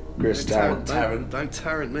on. Chris, Tarrant. Tarrant. Don't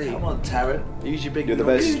tarrant me. Come on, Tarrant. Use your big You're the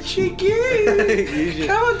knob. best. Cheeky. Use your-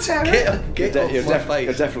 Come on, Tarrant. Get off You're my you're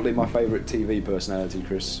face. definitely my favourite TV personality,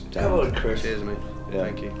 Chris. Come on, Chris. Cheers, mate. Yeah.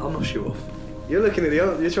 Thank you. I'll knock you off. You're looking at the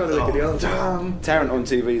answer. You're trying to look at the answer. Damn. Tarrant on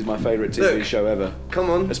TV is my favourite TV Look. show ever. Come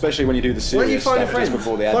on. Especially when you do the Why don't you serious phone a stuff friend? just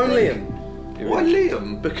before the ad Phone break. Liam. Why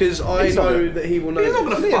Liam? Because I He's not know gonna- that he will know. He's not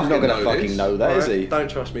this. gonna Liam's not fucking going to know fucking this. know that, is Alright, he? Don't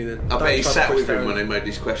trust me then. I Don't bet he trust sat Corey with him Farron. when they made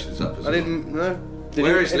these questions up as I well. didn't. No.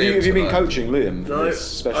 Where is Liam have you been tonight? coaching Liam? for No. this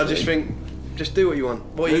especially? I just think. Just do what you want.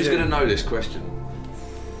 What are Who's you going to doing? know this question?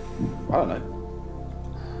 I don't know.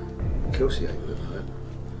 Kelsey ain't good, man.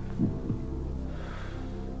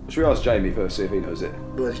 Should we ask Jamie first, see if he knows it?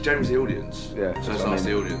 Well, it's James the audience. Yeah, So that's let's what I ask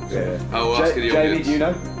mean. the audience. Yeah. Oh, we'll ask the Jamie, audience. do you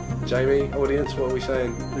know? Jamie, audience, what are we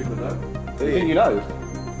saying? People know. Do You think you? you know?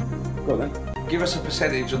 Go on then. Give us a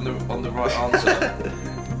percentage on the right answer.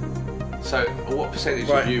 So, what percentage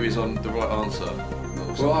Right. of you is on the right answer?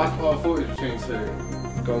 Or Well, I something? thought it was between two.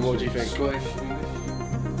 Go on. What do you think? Scottish,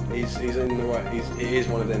 English. He's in the right. He is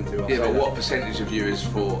one of them two. I'll Yeah, say but that. what percentage of you is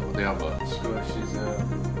for the other? Scottish is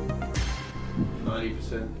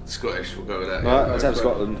 90%. Scottish, we'll go with that. Right, yeah. let's have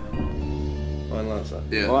Scotland. Final answer.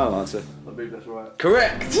 Yeah. Final answer. I believe that's right.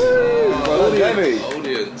 Correct. Well done, Jamie.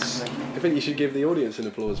 Audience. I think you should give the audience an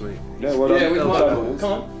applause, mate. Yeah, well done. Yeah, with Well my done. balls.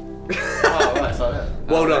 Come on. Oh, right, so that.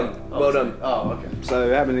 Well done. Well done. Oh, okay.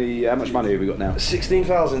 So how much money have we got now?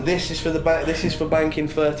 16,000. This is for the This is for banking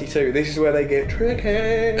 32. This is where they get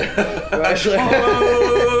tricky. Right.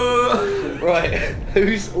 Right.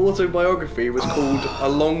 Whose autobiography was called A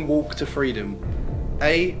Long Walk to Freedom?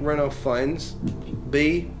 A. Ranulph Fiennes,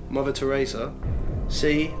 B. Mother Teresa,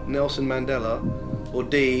 C. Nelson Mandela, or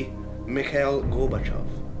D. Mikhail Gorbachev?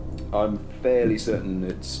 I'm fairly certain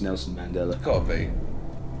it's Nelson Mandela. Gotta be.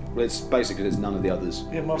 Well, it's basically there's none of the others.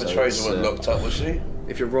 Yeah, Mother So Teresa it's, wasn't locked up, was she?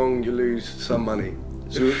 If you're wrong, you lose some money.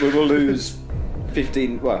 So we will lose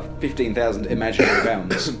 15,000 imaginary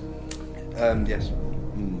pounds. Yes.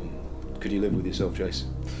 Could you live with yourself, Chase?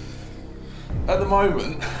 At the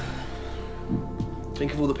moment,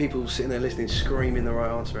 Think of all the people sitting there listening, screaming the right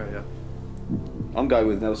answer at you. I'm going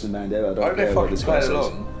with Nelson Mandela. I I don't hope they care what fucking this play guy says.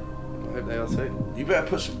 along. I hope they are too. You better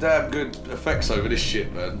put some damn good effects over this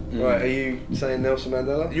shit, man. Right, are you saying Nelson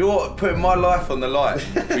Mandela? You're putting my life on the line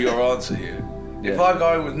for your answer here. If Yeah. I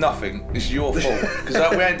go in with nothing, it's your fault.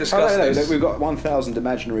 Because we ain't Oh, discussed no, this. we've got 1,000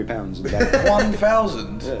 imaginary pounds. In the bank.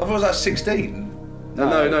 1,000? Yeah. I thought it was like 16.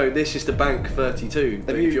 No, this is the bank 32.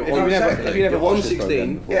 Have If you, you're have on you never, exactly. have you never You're on watched this 16?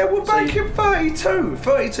 programme before? Yeah, we're So you- banking 32.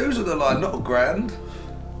 32's on the line, not a grand.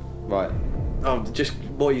 Right. Oh, just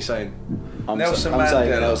What are you saying? I'm Nelson I'm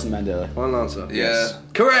saying Mandela. Nelson Mandela. One answer. Yeah.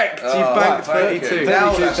 Correct. Oh, You've banked thank you. 32.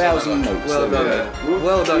 Now- 32,000 notes. Well there we done. go.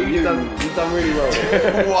 Well done. You've done really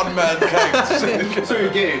well. One man cake. So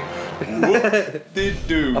again, What did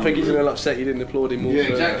do? I think he's a little upset you didn't applaud him more Yeah,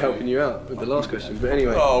 for exactly. helping you out with the last question. But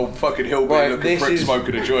anyway. Oh, fucking hillbilly Right, looking this prick is-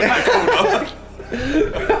 smoking a joint in the corner.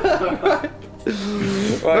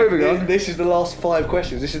 Right, moving on. This is the last 5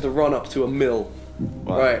 questions. This is the run up to a mill.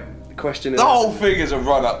 Right. Question. The whole thing is a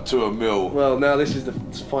run up to a mill. Well, now this is the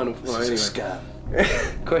final. Right, It's anyway. a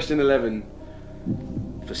scam. Question 11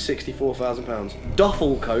 for £64,000.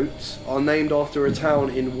 Duffel coats are named after a town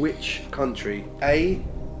in which country? A.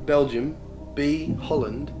 Belgium, B.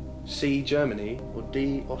 Holland, C. Germany, or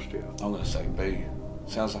D. Austria? I'm gonna say B.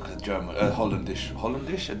 Sounds like a German,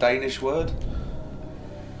 Hollandish, a Danish word.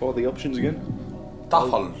 What are the options again?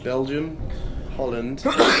 Duffel. Belgium, Holland,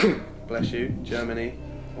 bless you, Germany,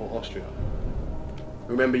 or Austria?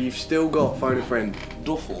 Remember, you've still got phone a friend.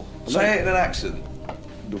 Duffel. Say it in an accent.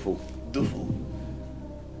 Duffel. Duffel.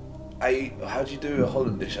 How do you do a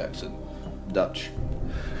Hollandish accent? Dutch.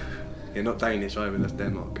 You're not Danish either, that's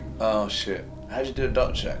Denmark. Oh shit. How do you do a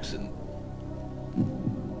Dutch accent?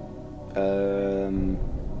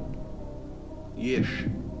 Yes.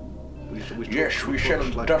 Yes, we sell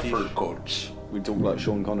duffel coats. We talk like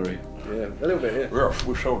Sean Connery. Yeah, a little bit, yeah. Yes,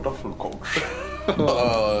 we sell duffel coats.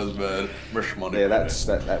 Oh, that's bad. Mush money. Yeah,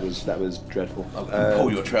 that was dreadful. I'm gonna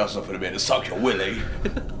pull your trousers off in a bit and suck your willy.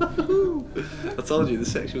 I told you the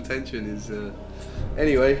sexual tension is.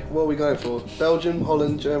 Anyway, what are we going for? Belgium,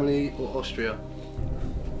 Holland, Germany, or Austria?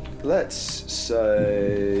 Let's say.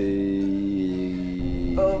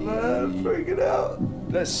 Oh man, I'm freaking out.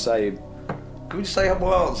 Let's say. Can we say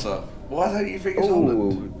my answer? Why don't you think it's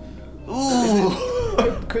Holland? Ooh.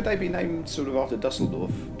 Ooh. Could they be named sort of after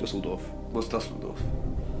Dusseldorf? Dusseldorf. What's Dusseldorf?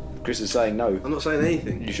 Chris is saying no. I'm not saying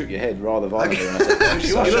anything. You shook your head rather violently when I said that.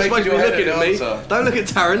 You are You're not supposed to be shaking your head looking in at me. answer. Don't look at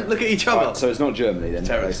Tarrant, look at each other. Right, so it's not Germany then.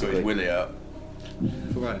 Terrence got his basically. willy out.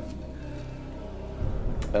 Right.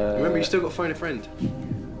 Uh, Remember, you still got phone a friend.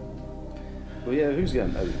 Well, yeah, who's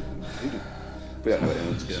going to know? We don't know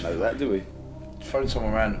anyone's going to know that, do we? Phone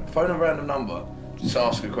someone random. Phone a random number. Just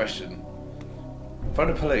ask a question. Phone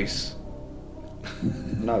the police.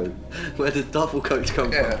 No. Where did duffel coats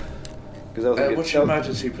come Yeah. Because they'll think, What's your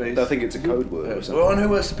emergency, please? they'll think it's a code word or Well, something. on Who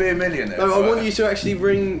Wants to Be a Millionaire? from? No, I right? want you to actually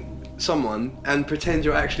ring someone and pretend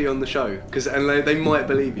you're actually on the show, and they might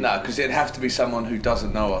believe you. No, because it'd have to be someone who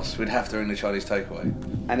doesn't know us. We'd have to ring the Chinese takeaway.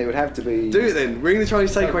 And it would have to be. Do it then. Ring the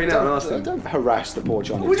Chinese takeaway now and ask them. Don't harass the poor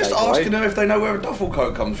Chinese We're just takeaway. asking them if they know where a duffel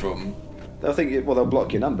coat comes from. They'll think, well, they'll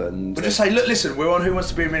block your number and. We'll just say, look, listen, we're on Who Wants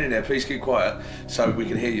to Be a Millionaire. Please keep quiet so we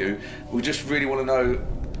can hear you. We just really want to know.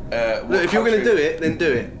 Look, if you're going to do it, then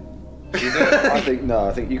do it. I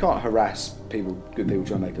think you can't harass good people trying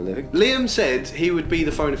to make a living. Liam said he would be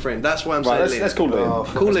the phone a friend. That's why I'm Right, saying let's Liam. call Liam. Oh,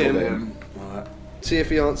 Call Let's Liam. Right. See if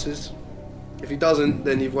he answers. If he doesn't,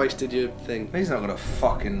 then you've wasted your thing. He's not gonna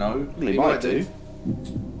fucking know. He He might might do.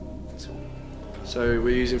 So we're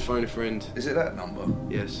using phone a friend. Is it that number?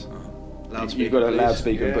 Yes. Loudspeaker. You've got a please.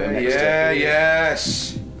 loudspeaker and put him next Yeah, to it.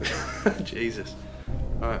 yes. Jesus.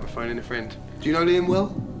 Alright, we're phoning a friend. Do you know Liam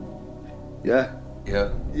well? Yeah. Yeah.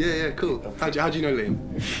 Yeah, cool. How do you know Liam?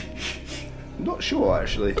 I'm not sure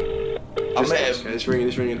actually. I met Okay, him. it's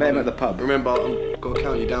ringing. Met him at the pub. Remember, I've got to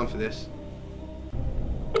count you down for this.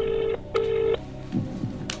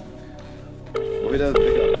 We don't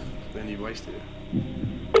pick up. Then you've wasted it.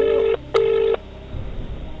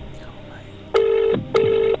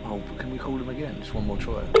 Oh, can we call him again? Just one more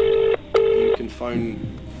try. You can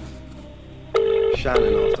phone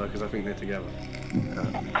Shannon after, because I think they're together.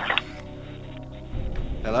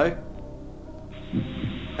 Hello?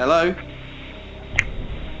 Hello?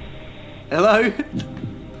 Hello?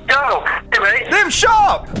 Yo, hey mate. Liam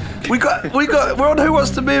Sharp! We're on Who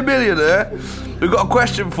Wants to Be a Millionaire. We've got a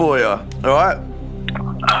question for you, alright?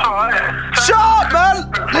 Alright. Sharp,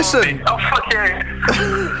 man! Listen, Oh, fuck you.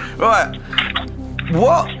 right.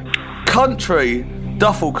 What country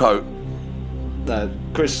duffel coat? No,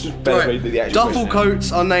 Chris better read the actual Duffel question.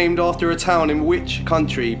 coats are named after a town in which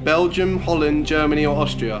country? Belgium, Holland, Germany, or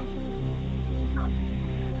Austria?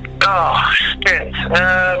 Oh, shit.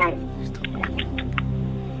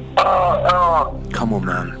 Come on,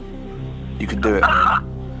 man. You can do it, man.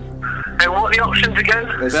 Hey, what are the options again?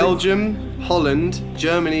 There's, Belgium, Holland,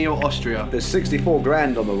 Germany, or Austria? there's 64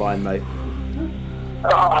 grand on the line, mate.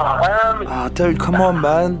 Ah, dude, come on,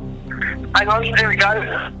 man. Hang on, here we go.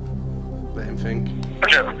 Let him think.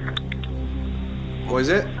 Belgium. What is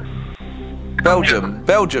it? Belgium,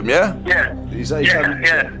 yeah. Yeah. You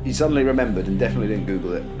Yeah. He suddenly remembered and definitely didn't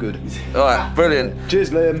Google it. Good. All right, brilliant.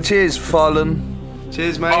 Cheers, Liam. Cheers, Farland.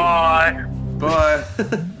 Cheers, mate. Bye. Bye.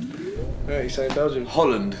 Right, you saying Belgium?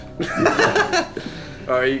 Holland.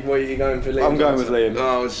 Alright, what are you going for, Liam? I'm going with Liam.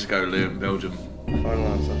 Oh, let's just go Liam, Belgium. Final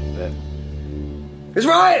answer. Yeah. It's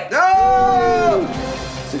right! Oh!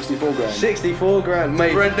 64 grand. 64 grand,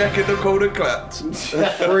 mate. Redneck in the corner clapped.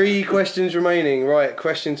 3 questions remaining. Right,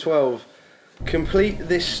 question 12. Complete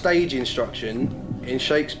this stage instruction in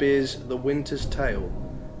Shakespeare's The Winter's Tale.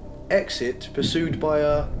 Exit pursued by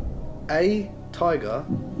A. Tiger,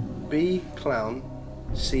 B. Clown,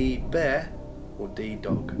 C. Bear, or D.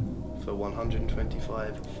 Dog for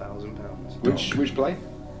 £125,000. Which play?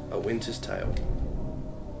 A Winter's Tale.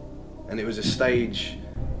 And it was a stage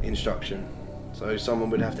instruction. So someone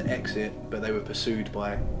would have to exit, but they were pursued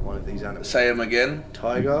by one of these animals. Say him again.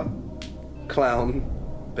 Tiger, clown,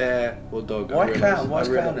 bear, or dog. Why clown? Why is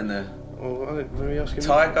clown in there? Oh, let me ask him.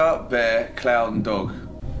 Tiger, bear, clown, dog.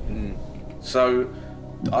 So,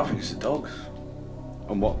 I think it's a dog.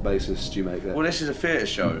 On what basis do you make that? Well, this is a theatre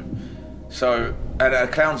show. So, and a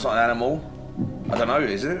clown's not an animal. I don't know,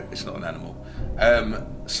 is it? It's not an animal.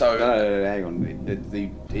 So. No, hang on.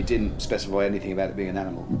 It didn't specify anything about it being an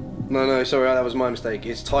animal. No, sorry, that was my mistake.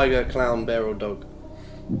 It's tiger, clown, bear, or dog.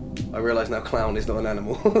 I realise now clown is not an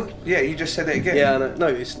animal. Yeah, you just said it again. Yeah,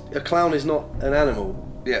 no, a clown is not an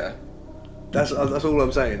animal. Yeah. That's all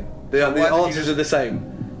I'm saying. The why did you answers are the same.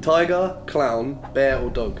 Tiger, clown, bear, or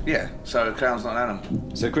dog. Yeah, so a clown's not an animal.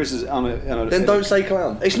 So Chris is Then don't say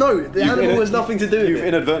clown. The animal has nothing to do with You've it.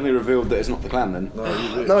 inadvertently revealed that it's not the clown then.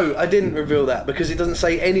 No, I didn't reveal that because it doesn't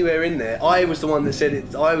say anywhere in there. I was the one that said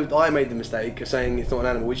it. I made the mistake of saying it's not an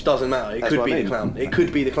animal, which doesn't matter. It That's could what be I the mean. clown. It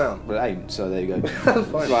could be the clown. But it ain't, so there you go.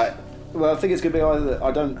 Fine. Right. Well, I think it's going to be either... I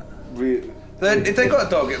don't... Then, if they got a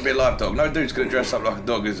dog, it'd be a live dog. No dude's going to dress up like a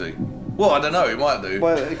dog, is he? Well, I don't know, he might do.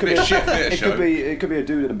 Well, it could Bit be of shit theatre it show. could be a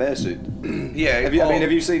dude in a bear suit. Yeah, Have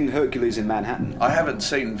you seen Hercules in Manhattan? I haven't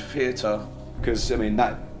seen theatre. Because I mean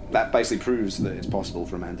that basically proves that it's possible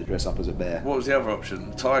for a man to dress up as a bear. What was the other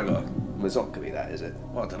option? Tiger? Well, it's not going to be that, is it?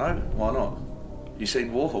 Well, I don't know. Why not? You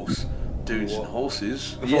seen Warhorse? Dudes and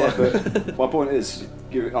horses. Yeah, but my point is,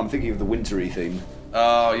 I'm thinking of the wintry theme.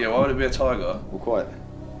 Oh, yeah, why would it be a tiger? Well, quite.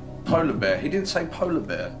 Polar bear. He didn't say polar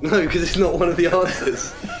bear. No, because it's not one of the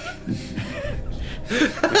answers.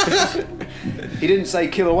 He didn't say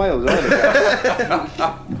killer whales either.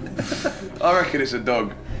 I reckon it's a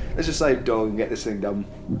dog. Let's just say dog and get this thing done.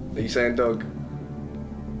 Are you saying dog?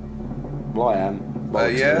 Well, I am.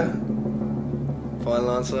 Yeah?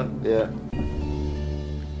 Final answer? Yeah.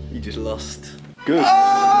 You just lost. Good.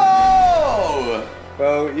 Oh!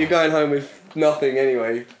 Well, you're going home with nothing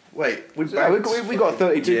anyway. Wait, we We got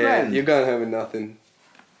 32 grand. You're going home with nothing.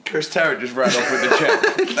 Chris Tarrant just ran off with the check.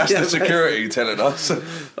 That's Yeah, the security telling us.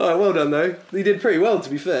 Alright, well done though. You did pretty well, to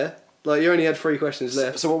be fair. Like, you only had 3 questions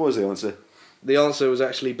left. So what was the answer? The answer was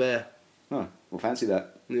actually bear. Oh, well, fancy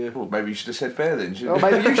that. Yeah. Well, maybe you should have said bear then, shouldn't Oh,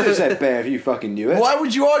 you? maybe you should have said bear if you fucking knew it. Why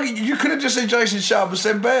would you argue? You could have just said Jason Sharp and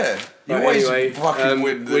said bear. You Right, always anyway, fucking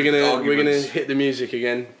win the we're gonna arguments. hit the music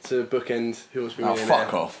again to bookend Who Wants to Be Oh, Millionaire.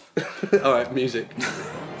 fuck off. Alright, music.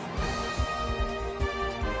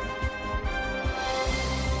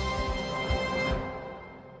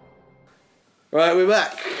 Right, we're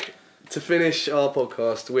back to finish our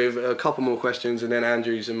podcast with a couple more questions and then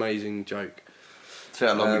Andrew's amazing joke. See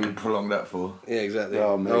how long we can prolong that for. Yeah, exactly.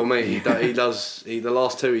 Oh, mate. He does. The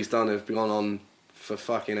last 2 he's done have gone on for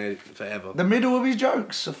fucking forever. The middle of his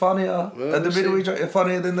jokes are funnier. Well, and the we'll middle of see. his jokes are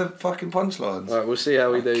funnier than the fucking punchlines. Right, we'll see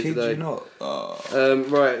how we do Kid today. you not. Oh.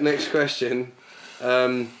 Right, next question.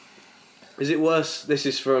 Is it worse? This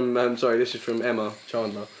is from Emma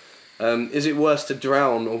Chandler. Is it worse to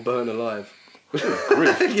drown or burn alive?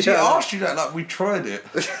 She asked you that like we tried it.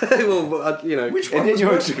 Well, you know, Which one In was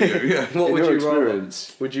your worse for you? Yeah. what in would your you rather?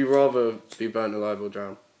 experience. Would you rather be burnt alive or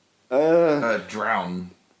drown?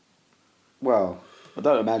 Drown. Well, I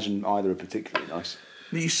don't imagine either are particularly nice.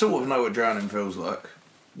 You sort of know what drowning feels like.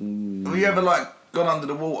 Have you ever like gone under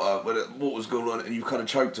the water where the water's gone on and you kind of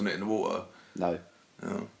choked on it in the water? No.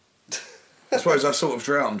 Oh. I suppose I sort of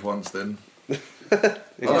drowned once then. I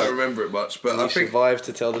don't remember it much, but You I think survived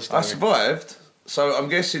to tell the story. I survived. So I'm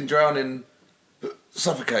guessing drowning,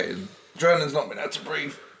 suffocating. Drowning's not being able to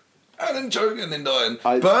breathe, and then choking and then dying.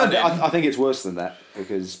 Burning. I think it's worse than that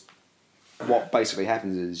because what basically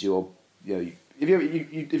happens is if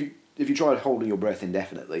you try holding your breath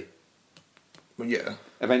indefinitely, Well, yeah.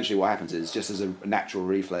 eventually what happens is just as a natural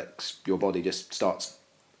reflex, your body just starts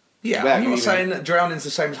Yeah, Without I'm you not even- saying that drowning's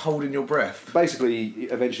the same as holding your breath. Basically,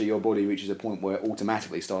 eventually your body reaches a point where it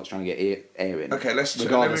automatically starts trying to get air in. Okay, let me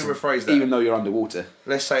regardless of- rephrase that. Even though you're underwater.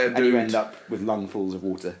 Let's say a And you dude. end up with lungfuls of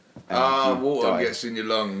water. and you Water die. gets in your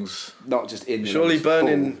lungs. Not just in your Surely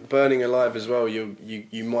lungs, burning alive as well. You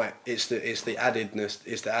might. It's the addedness.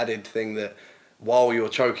 It's the added thing that while you're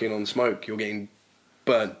choking on smoke, you're getting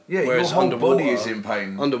burnt. Yeah, Whereas your whole underwater, body is in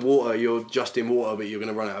pain. Underwater, you're just in water, but you're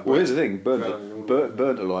going to run out of Well, breath. here's the thing: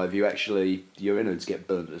 burnt alive, your innards get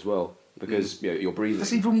burnt as well because you're breathing.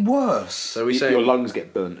 That's even worse. So we your saying. lungs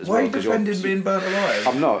get burnt as Why well. are you 'cause you're- defending being burnt alive?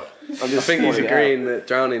 I'm not. I'm just I think he's pointing it agreeing out. that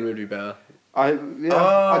drowning would be better.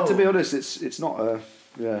 To be honest, it's not a.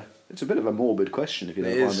 Yeah, it's a bit of a morbid question if you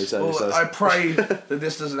don't It mind is. me saying Well, so. I pray that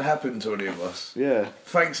this doesn't happen to any of us. Yeah.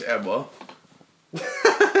 Thanks, Emma.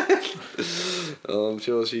 Oh, I'm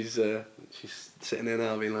sure she's sitting there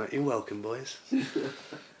now being like, "You're welcome, boys."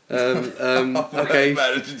 Okay,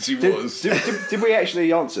 Imagine she Did, was. did we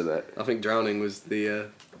actually answer that? I think drowning was the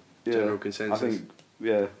general consensus. I think.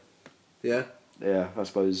 Yeah. Yeah, Yeah. I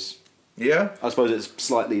suppose Yeah? it's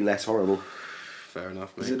slightly less horrible. fair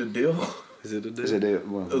enough, mate. Is it a deal? Is it a deal? Is it?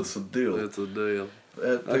 Well, It's a deal. It's a deal. Two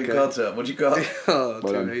Okay. cards out. What you got? Oh, Well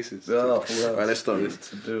two done. aces. Oh, well, Right, let's start this.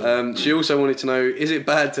 it's a deal. She also wanted to know: is it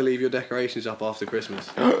bad to leave your decorations up after Christmas?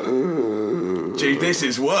 Gee, this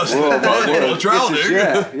is worse Whoa, than burning or this is- drowning.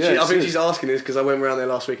 yeah. I think she's asking this because I went round there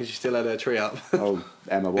last week and she still had her tree up. Oh,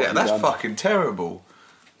 Emma, what Yeah, have that's you done? fucking terrible.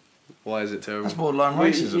 Why is it terrible? That's borderline Well,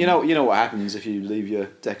 racism. you know what happens if you leave your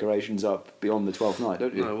decorations up beyond the 12th night,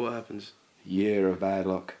 don't you? No, what happens? Year of bad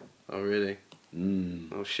luck. Oh, really? Mm.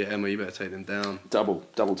 Oh, shit, Emma, you better take them down. Double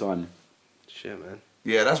time. Shit, man.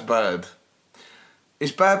 Yeah, that's bad.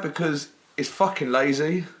 It's bad because it's fucking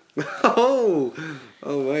lazy. Oh,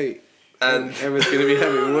 wait. And Emma's going to be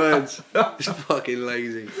having words. It's fucking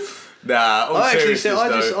lazy. nah, all I actually said,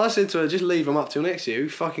 seriousness, though. I said to her, just leave them up till next year. Who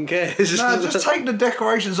fucking cares? No, just take the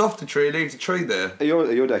decorations off the tree and leave the tree there. Are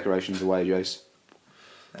your decorations away, Jace?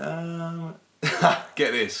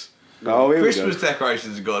 Get this. Oh, here Christmas we go.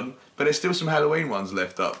 decorations are gone, but there's still some Halloween ones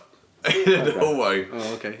left up in the hallway.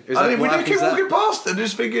 Oh, okay. I mean, we what do keep happens walking past and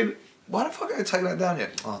just thinking, why the fuck are I take that down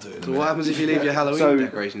yet? I'll do it. In a So what minute. happens if you leave your Halloween So,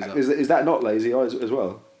 decorations up? is that not lazy as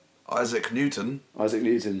well? Isaac Newton. Isaac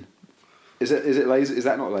Newton. Is it lazy? Is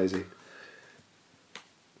that not lazy?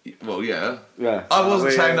 Well, yeah. Yeah. I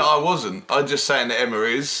wasn't yeah. saying that I wasn't. I'm just saying that Emma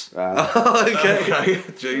is. Okay. Okay,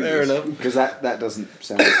 Jesus. Fair enough. Because that doesn't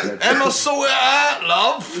sound good. Emma, sort it out,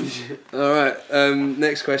 love. All right.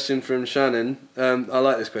 Next question from Shannon. I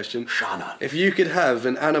like this question. Shannon. If you could have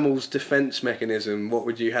an animal's defense mechanism, what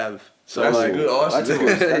would you have? So That's like, a good answer. That's a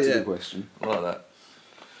good Yeah. question. I like that.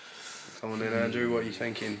 come on in, Andrew. What are you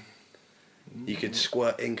thinking? You could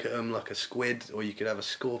squirt ink at them like a squid, or you could have a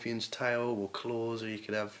scorpion's tail or claws, or you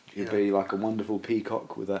could have. You You'd know, be like a wonderful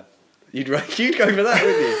peacock with that. you'd go for that,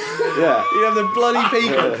 wouldn't you? Yeah. You'd have the bloody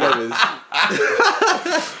peacock feathers.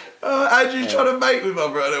 Andrew's trying to mate with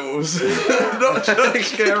other animals, not trying to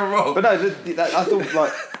scare them off. But no, I thought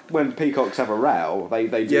like when peacocks have a row, they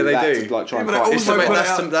do Yeah, they that do. to like try Yeah, and but fight. it also put it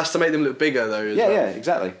out- That's to make them look bigger, though. As Yeah, well. yeah,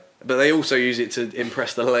 exactly. But they also use it to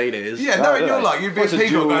impress the ladies. Yeah, No, knowing no, you're no. like, you'd be a What's a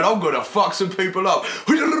peacock dual- going, I'm going to fuck some people up.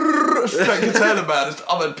 Straight your tail about it.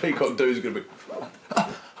 Other peacock dude's going to be,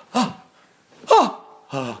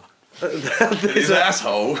 his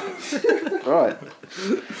asshole. All right.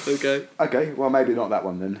 Okay. Okay. Well, maybe not that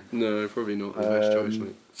one then. No, probably not the best choice,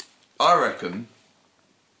 mate. I reckon,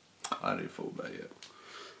 I haven't even thought about it yet.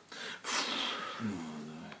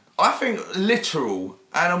 I think literal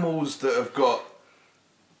animals that have got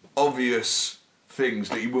obvious things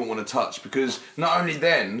that you wouldn't want to touch, because not only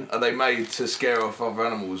then are they made to scare off other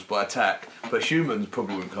animals by attack, but humans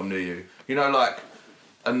probably wouldn't come near you. You know, like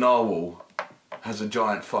a narwhal has a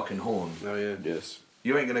giant fucking horn. Oh yeah. Yes.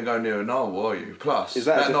 You ain't gonna go near a narwhal, are you? Plus, Is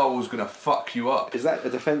that that a- narwhal's gonna fuck you up. Is that a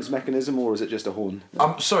defense mechanism or is it just a horn?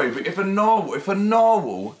 I'm sorry, but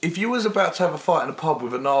if you was about to have a fight in a pub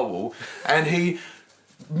with a narwhal, and he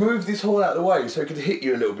moved his horn out of the way so he could hit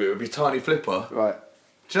you a little bit with his tiny flipper, Right.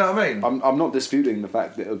 do you know what I mean? I'm not disputing the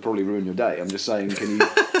fact that it would probably ruin your day. I'm just saying,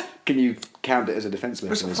 can you count it as a defense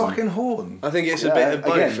It's a mechanism? fucking horn. I think it's a Yeah, bit of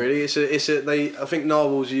both, again. really. I think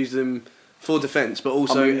narwhals use them for defence, but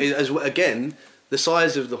also I mean- again, the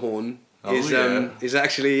size of the horn Oh, is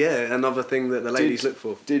actually another thing that the ladies look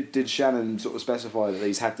for. Did Shannon sort of specify that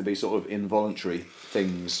these had to be sort of involuntary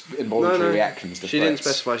things, involuntary reactions to She didn't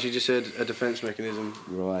threats? specify. She just said a defence mechanism.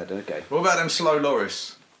 Right. Okay. What about them slow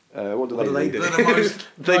loris? What do What do they they do? do? They're the most,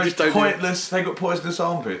 They most just don't do it. pointless. They got poisonous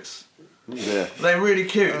armpits. Yeah. They're really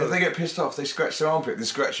cute. If they get pissed off, they scratch their armpit. They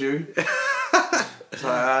scratch you. It's like,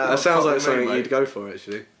 That sounds like something you'd go for,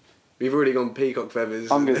 actually. We've already gone peacock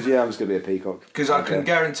feathers. I'm just gonna be a peacock. Because I can Okay.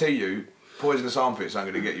 guarantee you, poisonous armpits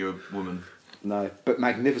aren't going to get you a woman. No, but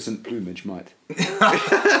magnificent plumage might.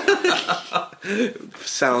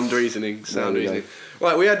 Sound reasoning. There we go.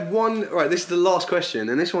 Right, we had one. Right, this is the last question,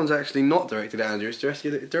 and this one's actually not directed at Andrew. It's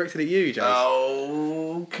directed at you, James.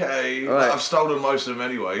 Okay. Right. I've stolen most of them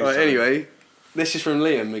anyway. Right, so- anyway, this is from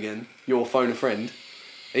Liam again. Your phone a friend.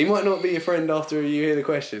 He might not be your friend after you hear the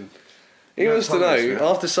question. He No, wants to it's know, not this, yeah.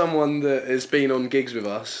 after someone that has been on gigs with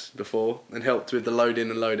us before and helped with the load in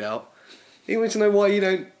and load out, he wants to know why you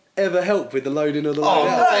don't ever help with the load in or the load Oh,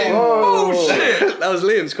 out. that is bullshit! That was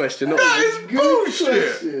Liam's question, not That yours.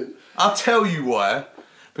 is bullshit! I'll tell you why.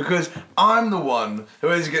 Because I'm the one who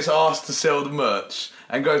always gets asked to sell the merch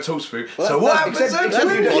and go talk to people. Well, So what that- happens except- then? except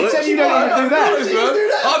you don't- except you don't even do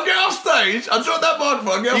that. I'll get off stage, I'll drop that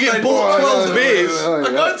microphone, I'll get off You get stage, bought 12 beers.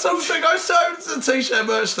 I go and talk to go sell the t-shirt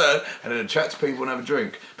merch stand and then chat to people and have a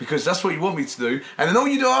drink. Because that's what you want me to do. And then all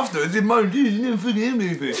you do afterwards is moan, "Dude, you never fucking hear me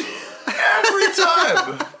anything." Every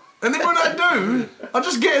time! And then when I do, I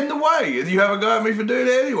just get in the way and you have a go at me for doing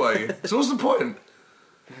it anyway. So what's the point?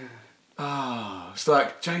 It's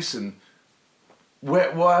like, Jason,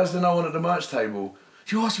 why is there no one at the merch table?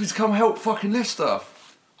 You asked me to come help fucking lift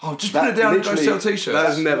stuff. Oh, just put That it down and go literally- sell t-shirts. That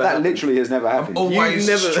has never That happened. literally has never happened. Always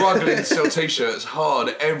You've never- struggling to sell t-shirts hard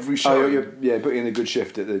at every show. Oh, you're putting in a good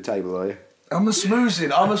shift at the table, are you? I'm a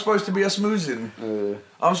smoozing. I'm supposed to be a smoozing.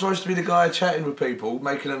 I'm supposed to be the guy chatting with people,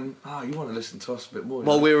 making them, you want to listen to us a bit more.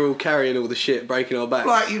 While we're all carrying all the shit, breaking our backs.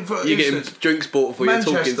 Like, you're getting instance, drinks bought before you're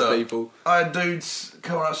talking Manchester, to people. I had dudes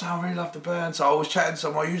coming up saying, I really love the band. So I was chatting to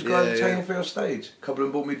someone, you guys Yeah, are taking yeah. it for your stage. A couple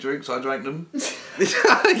of them bought me drinks, I drank them.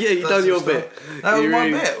 Yeah, you've done your bit. That was You my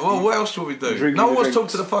really- bit. Well, what else should we do? Drinking No one the wants to talk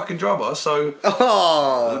drinks. to the fucking drummer, so.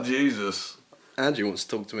 Oh, Jesus. Andrew wants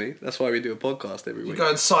to talk to me. That's why we do a podcast every You week. go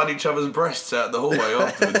and sign each other's breasts out the hallway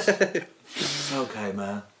afterwards. It's okay,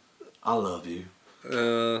 man. I love you.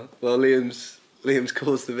 Well, Liam's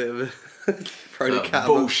caused a bit of a thrown a cat.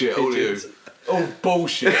 Bullshit, all of you. Oh,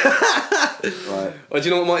 bullshit. Right. Well, do you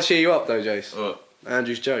know what might cheer you up though, Jace? What?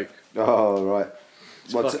 Andrew's joke. Oh, right.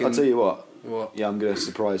 Well, fucking- I'll tell you what. What? Yeah, I'm going to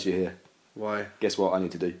surprise you here. Why? Guess what I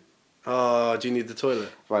need to do? Oh, do you need the toilet?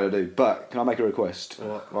 Right, I do. But can I make a request?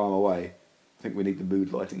 What? While I'm away, I think we need the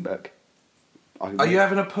mood lighting back. Are you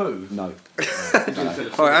having a poo? No.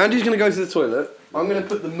 Alright, Andrew's going to go to the toilet. I'm going to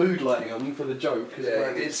put the mood lighting on for the joke.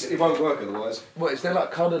 it won't work otherwise. What, is there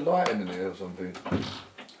like coloured lighting in here or something?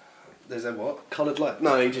 There's a what? Coloured light?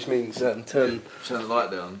 No, he just means turn. Turn the light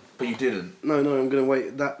down. But you didn't. No, I'm going to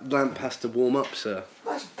wait. That lamp has to warm up, sir.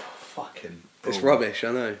 That's fucking. It's rubbish,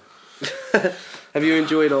 I know. Have you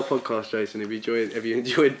enjoyed our podcast, Jason? Have you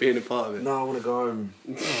enjoyed being a part of it? No, I want to go home.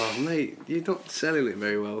 Oh, mate, you're not selling it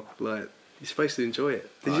very well. Like, you're supposed to enjoy it.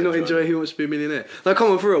 Did I you not enjoyed enjoy it. Who Wants to Be a Millionaire? No,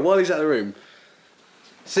 come on, for real. While he's out of the room,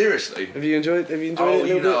 Seriously? have you enjoyed it? Oh, a you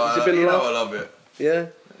little bit? know, Has it been a you know laugh? I love it. Yeah.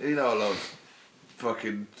 You know I love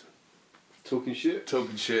fucking Talking shit.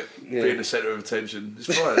 talking shit, Yeah. being the centre of attention. It's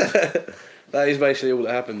fine. That is basically all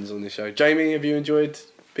that happens on this show. Jamie, have you enjoyed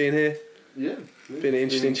being here? Yeah. Been an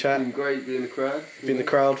interesting chat. Been great being in the crowd. Been the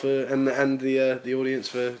crowd for and the audience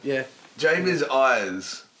for Jamie's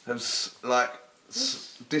eyes have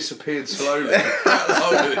disappeared slowly.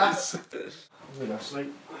 That's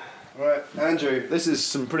Right, Andrew. This is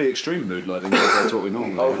some pretty extreme mood lighting compared to what we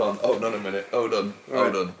normally do. Hold on a minute. Hold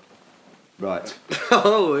on. Right.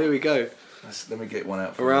 Oh, here we go. Let me get one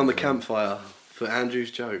out. for Around you. the campfire for Andrew's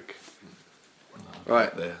joke.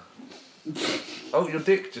 Right. there. Oh, your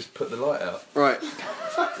dick just put the light out. Right.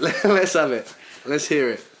 Let's have it. Let's hear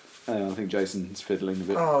it. I think Jason's fiddling a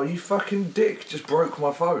bit. Oh, you fucking dick just broke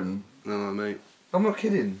my phone. No, mate. I'm not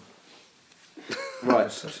kidding. Right. You're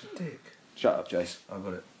such a dick. Shut up, Jace. I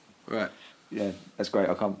got it. Right. Yeah, that's great.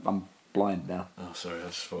 I'm blind now. Oh, sorry. I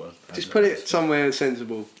just thought. Just put it somewhere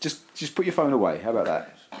sensible. Just put your phone away. How about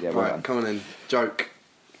that? Yeah, well Right, done. come on in. Joke.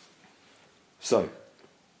 So,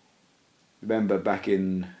 remember back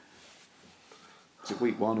in, was it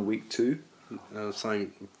week 1 or week 2?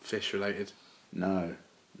 Something fish related. No.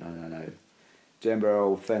 Do you remember our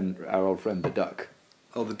old friend the duck?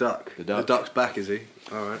 Oh, the duck. The duck. The duck's back, is he?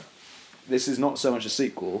 Alright. This is not so much a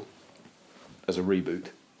sequel as a reboot.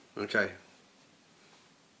 Okay.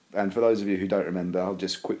 And for those of you who don't remember, I'll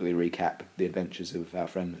just quickly recap the adventures of our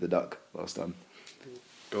friend the duck last time.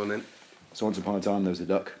 Go on then. So once upon a time there was a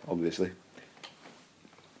duck, obviously.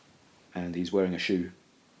 And he's wearing a shoe.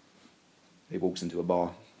 He walks into a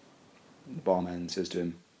bar. The barman says to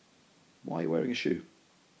him, "Why are you wearing a shoe?"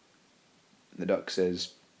 And the duck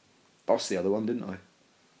says, "Lost the other one, didn't I?"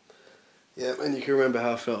 Yeah, and you can remember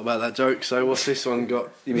how I felt about that joke. So what's this one got?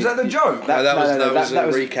 Was that the joke? No, that was a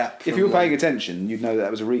recap If from you were paying one. attention, you'd know that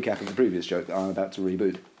was a recap of the previous joke that I'm about to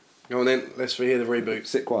reboot. Go on then, let's hear the reboot.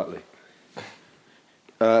 Sit quietly.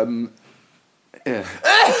 Yeah.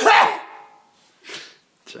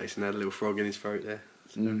 Jason had a little frog in his throat there.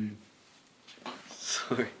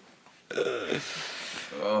 Sorry.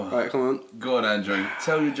 Oh. Right, come on. Go on, Andrew.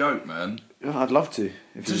 Tell your joke, man. Oh, I'd love to.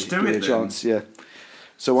 If Just you do give me it a then. chance, yeah.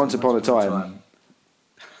 So once upon a time,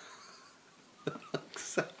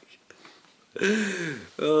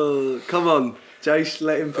 Oh, come on, Jace,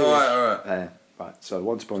 let him finish. Alright. right. So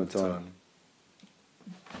once upon a time,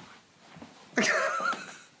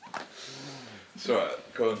 It's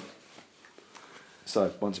alright. Go on.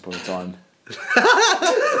 so once upon a time,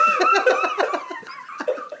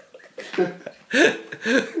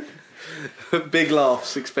 Big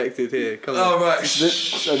laughs expected here. Come on. Oh, right.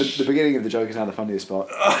 so the beginning of the joke is now the funniest part.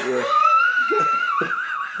 Alright.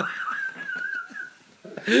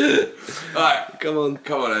 Come on.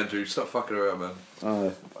 Come on, Andrew. Stop fucking around,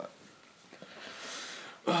 man.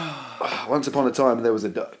 Once upon a time, there was a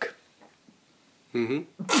duck.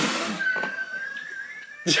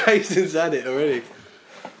 Jason's had it already.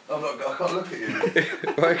 I can't look at you.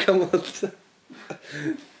 Right, come on.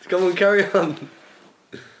 Come on, carry on.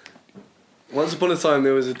 Once upon a time,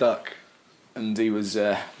 there was a duck. And he was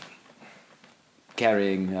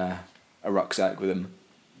carrying a rucksack with him.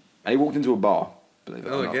 And he walked into a bar, believe it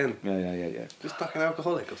or Oh, not. again? Yeah. Just like an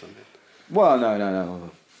alcoholic or something. Well,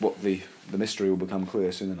 no. What the mystery will become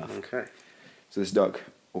clear soon enough. Okay. So this duck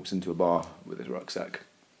walks into a bar with his rucksack.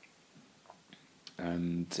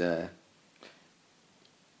 And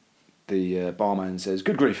the barman says,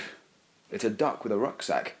 "Good grief, it's a duck with a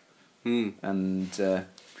rucksack." And the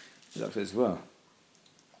duck says, "Well,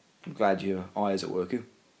 I'm glad your eyes are working."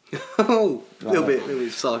 Oh, a little bit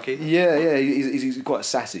sarky. Yeah, he's quite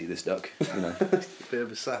sassy, this duck, you know. Bit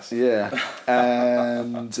of a sass. Yeah,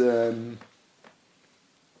 and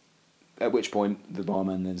at which point the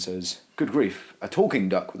barman then says, "Good grief, a talking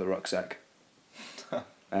duck with a rucksack."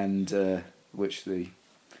 And which the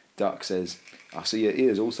duck says, "I see your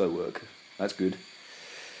ears also work. That's good.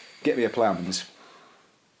 Get me a ploughman's."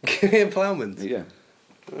 Ploughman's. Yeah,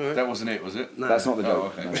 That wasn't it, was it? No. that's not the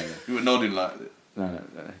Oh, joke. okay. No. You were nodding like... No.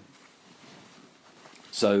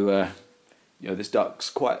 So, this duck's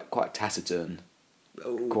quite taciturn.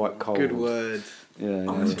 Oh, Quite cold. Good word. Yeah.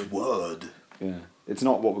 word. Yeah. It's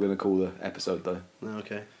not what we're going to call the episode, though. No,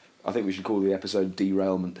 okay. I think we should call the episode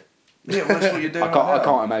Derailment. Yeah, well, that's what you're doing I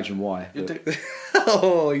can't imagine why. You but- do-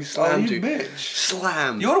 Oh, he Oh, slammed you you. bitch.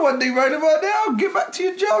 Slammed. You're the one derailing right now. Get back to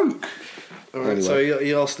your joke. All right, Anyway. so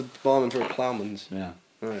you asked the barman for a ploughman's. Yeah.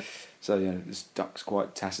 Right. So this duck's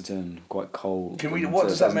quite taciturn, quite cold. Can we? and, What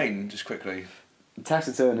does that doesn't- mean? Just quickly.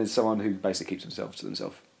 Taciturn is someone who basically keeps himself to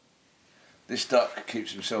themselves. This duck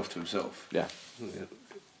keeps himself to himself. Yeah. Yeah.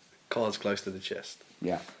 Cards close to the chest.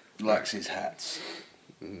 Yeah. Likes his hats.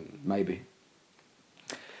 Maybe.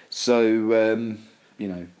 So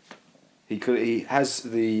he has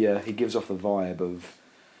the he gives off the vibe of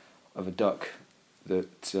a duck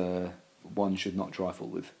that one should not trifle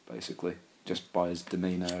with, basically, just by his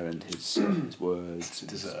demeanour and his words.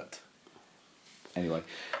 Dessert. Anyway,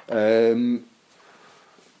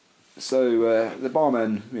 so the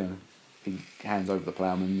barman, he hands over the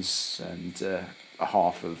ploughman's and a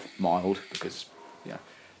half of mild because,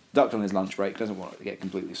 ducked on his lunch break, doesn't want it to get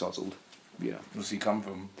completely sottled. Where's he come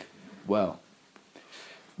from? Well,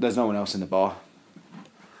 there's no one else in the bar,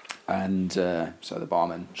 and so the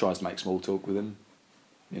barman tries to make small talk with him,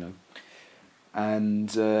 and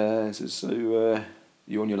says, "So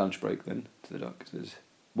you on your lunch break then?" To the duck, says,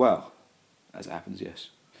 "Well, as it happens, yes.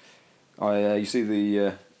 You see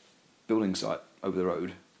the building site over the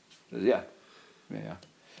road?" Says, "Yeah.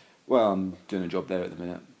 Well, I'm doing a job there at the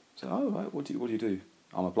minute." So, "Oh, right. What do you do?"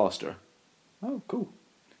 "I'm a plasterer." "Oh, cool."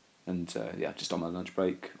 And just on my lunch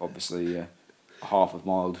break, obviously, half of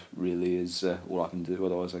mild really is all I can do.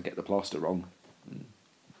 Otherwise, I get the plaster wrong.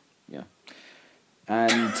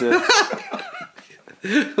 And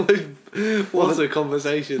What's a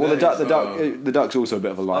conversation? well, that the duck's also a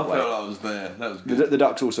bit of a I lightweight. felt I was there. That was good. The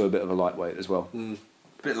duck's also a bit of a lightweight as well.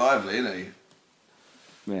 Bit lively, isn't he?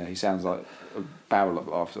 Yeah, he sounds like a barrel of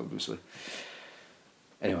laughs, obviously.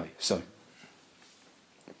 Anyway, so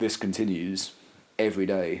this continues every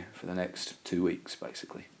day for the next 2 weeks,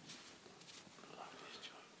 basically.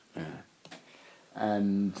 Yeah.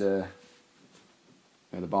 And the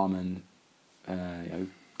barman,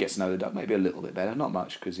 gets to know the duck maybe a little bit better, not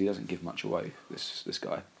much because he doesn't give much away. This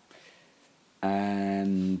guy.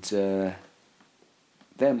 And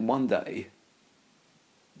then one day,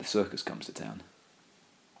 the circus comes to town.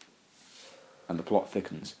 And the plot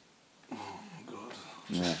thickens. Oh, God.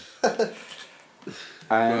 Yeah.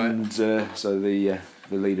 And so the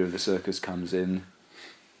leader of the circus comes in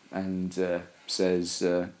and says,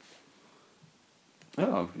 "Oh,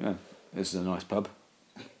 yeah, this is a nice pub.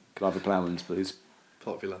 Could I have a ploughman's, please?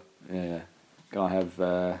 Popular. Yeah. Can I have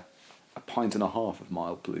a pint and a half of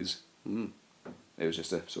mild, please?" Mm. It was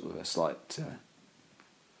just a sort of a slight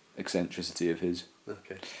eccentricity of his.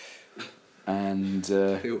 Okay. And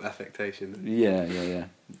Real affectation. yeah.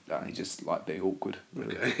 He just liked being awkward.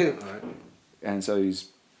 Really. Okay. Alright. And so he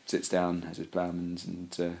sits down, has his ploughman's,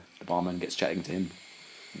 and the barman gets chatting to him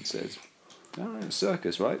and says, "Oh, it's a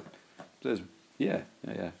circus, right?" Says, yeah.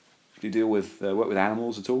 Do you deal with work with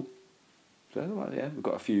animals at all? So, well, yeah, we've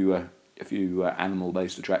got a few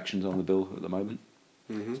animal-based attractions on the bill at the moment.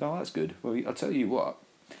 Mm-hmm. So that's good. Well, I'll tell you what.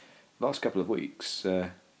 Last couple of weeks,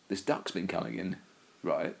 this duck's been coming in,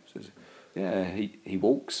 right? Says, yeah, he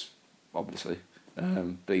walks, obviously,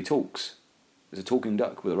 but he talks. There's a talking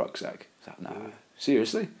duck with a rucksack. It's like, no,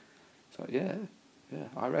 seriously? It's like, yeah.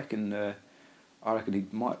 I reckon he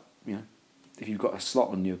might, if you've got a slot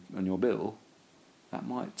on your bill, that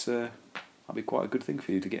might be quite a good thing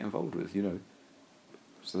for you to get involved with,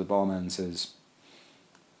 So the barman says,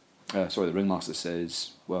 the ringmaster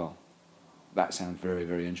says, well, that sounds very,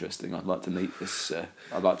 very interesting. I'd like to meet this.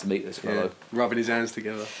 Fellow. Yeah. Rubbing his hands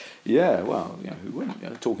together. Yeah, well, who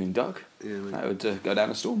wouldn't? Talking duck. Yeah, mate. That would go down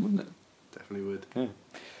a storm, wouldn't it? Definitely would. Yeah.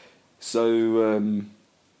 So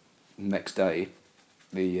next day,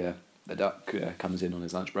 the duck comes in on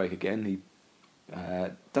his lunch break again. He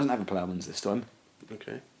doesn't have a ploughman's this time.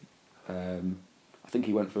 Okay. I think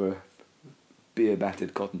he went for beer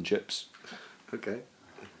battered cotton chips, Okay.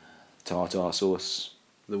 tartar sauce.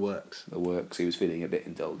 The works. The works. He was feeling a bit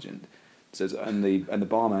indulgent. Says, and the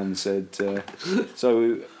barman said,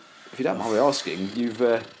 "So, if you don't mind me asking, you've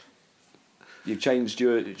changed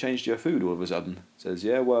your food all of a sudden." Says,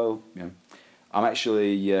 "Yeah, well, I'm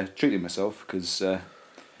actually treating myself because the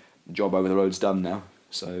job over the road's done now.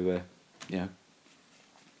 So,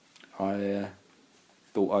 I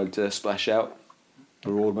thought I'd splash out,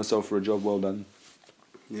 reward myself for a job well done."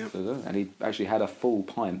 Yeah. And he actually had a full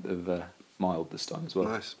pint of mild this time as well.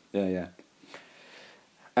 Nice. Yeah.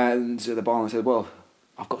 And the barman said, "Well,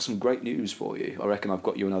 I've got some great news for you. I reckon I've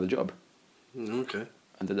got you another job." Okay.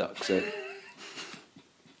 And the duck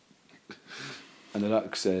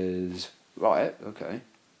said, "Right, okay."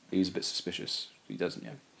 He's a bit suspicious. He doesn't,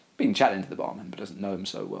 been chatting to the barman, but doesn't know him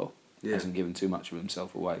so well. Yeah. Hasn't given too much of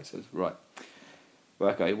himself away. He says, "Right, well,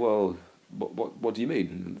 okay, well, what do you mean?"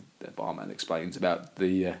 And the barman explains about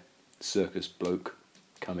the circus bloke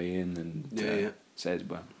coming in and says,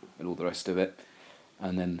 well, and all the rest of it.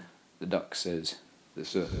 And then the duck says, "The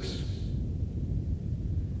circus."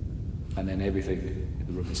 And then everything in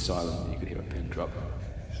the room is silent. You could hear a pin drop.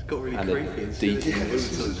 It's got really And creepy. a deep Is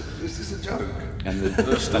this a joke? and the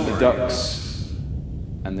ducks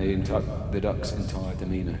and the duck's entire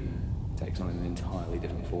demeanour takes on an entirely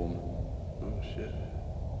different form. Oh shit.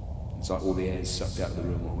 It's like all the air's sucked out of the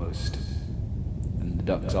room almost. And the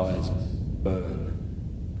duck's eyes burn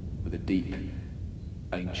with a deep,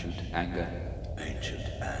 ancient anger.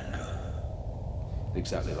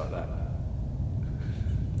 Exactly like that.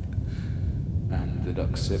 And the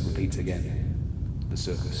duck repeats again. The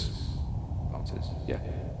circus. Answers, yeah.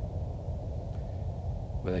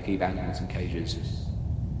 Where they keep animals in cages.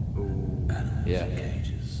 Yeah.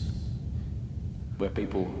 Where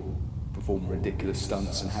people perform ridiculous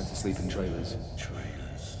stunts and have to sleep in trailers.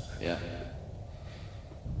 Yeah.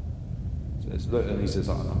 Look, and he says,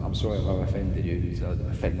 "I'm sorry if I've offended you." He says,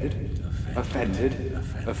 "Offended?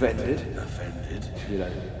 Offended?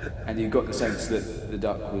 And you got the sense that the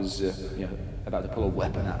duck was, about to pull a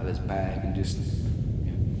weapon out of his bag and just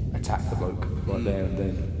attack the bloke right there and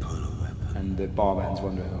then. And the barman's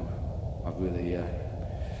wondering, "Oh, I've really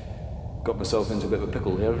got myself into a bit of a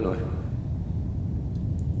pickle here, haven't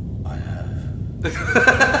I?" I have.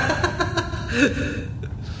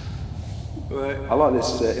 Right. I like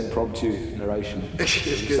this impromptu narration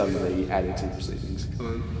suddenly added to the proceedings.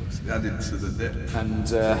 Added to the depth. And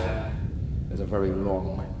there's a very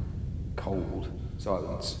long, cold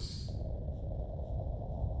silence.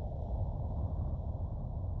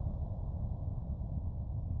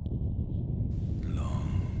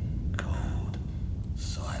 Long, cold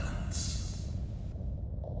silence.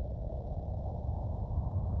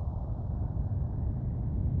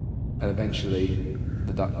 And eventually,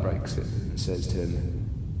 the duck breaks it and says to him,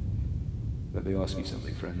 "Let me ask you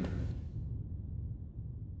something, friend.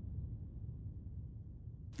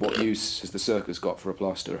 What use has the circus got for a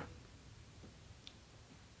plasterer?"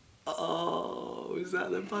 Was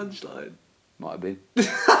that the punchline? Might have been.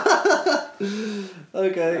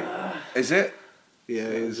 Okay. Is it? Yeah,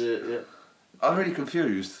 it is. Yeah. I'm really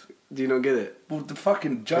confused. Do you not get it? Well, the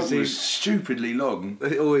fucking joke 'Cause he- was stupidly long.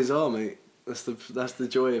 They always are, mate. That's the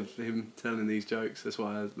joy of him telling these jokes. That's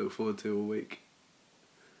why I look forward to all week.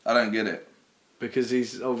 I don't get it. Because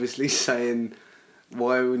he's obviously saying,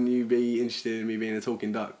 why wouldn't you be interested in me being a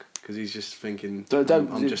talking duck? Because he's just thinking,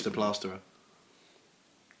 I'm just a plasterer.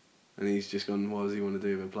 And he's just gone, what does he want to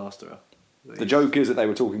do with a plasterer? The joke is that they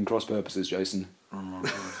were talking cross purposes, Jason. Oh my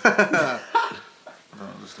god. I don't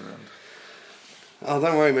understand. Oh,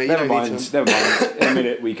 don't worry, mate. Never you don't mind. need to. Never mind. In a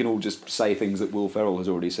minute, we can all just say things that Will Ferrell has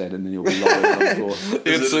already said, and then you'll be lying on the floor.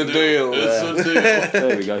 It's a deal.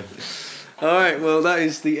 There we go. All right, well, that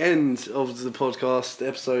is the end of the podcast,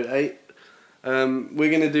 episode 8. We're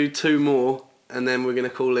going to do 2 more, and then we're going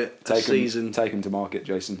to call it a season. Take him to market,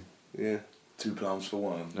 Jason. Yeah. 2 plums for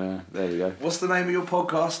 1. There we go. What's the name of your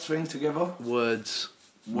podcast thing together? Words.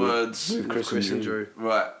 Words. With Chris and Drew.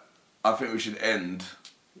 Right. I think we should end,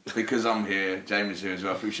 because I'm here, Jamie's here as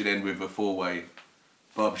well, I think we should end with a 4-way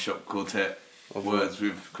barbershop quartet. Words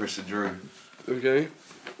with Chris and Drew. Okay.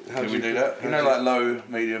 Can we do that? You know, like low,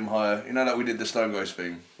 medium, high. You know, like we did the Stone Ghost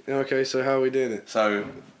thing. Okay, so how are we doing it? So,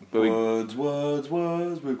 words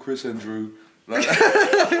with Chris and Drew. Like,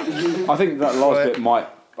 I think that last Right. bit might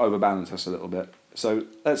overbalance us a little bit. So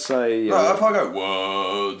let's say. no, if I go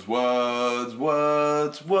words with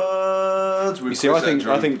You see, Chris I and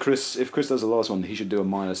Drew. think Chris. If Chris does the last one, he should do a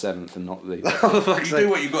minor 7th and not the. Oh, for fuck's You sake. do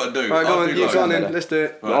what you got to do. Right, go I'll on, do you like- go on better. in, let's do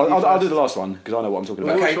it. I'll do the last one because I know what I'm talking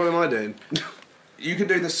Well, about. Okay. Which one am I doing? You can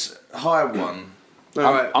do this high one.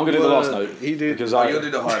 Alright, I'm gonna do the well, last note He did. because You'll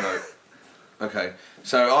do the high note. Okay.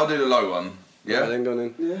 So I'll do the low one. Yeah? Right, then go on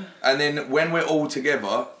in. Yeah. And then when we're all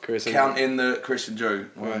together, Chris and count in the Chris and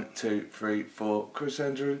Drew. Right. 1, 2, 3, 4. Chris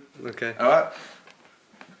and Drew. Okay, Alright?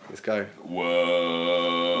 let's go.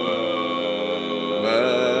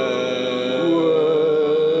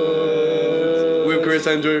 With Chris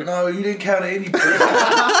Andrew. No, you didn't count it in, you prick.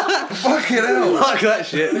 Fucking hell. Fuck that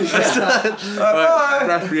shit. Right,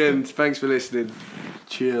 that's the end. Thanks for listening.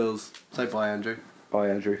 Cheers. Say bye, Andrew. Bye,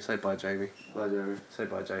 Andrew. Say bye, Jamie. Bye, Jeremy. Say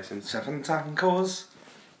bye, Jason. 7 tackles.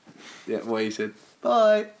 Yeah, what he said.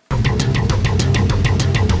 Bye.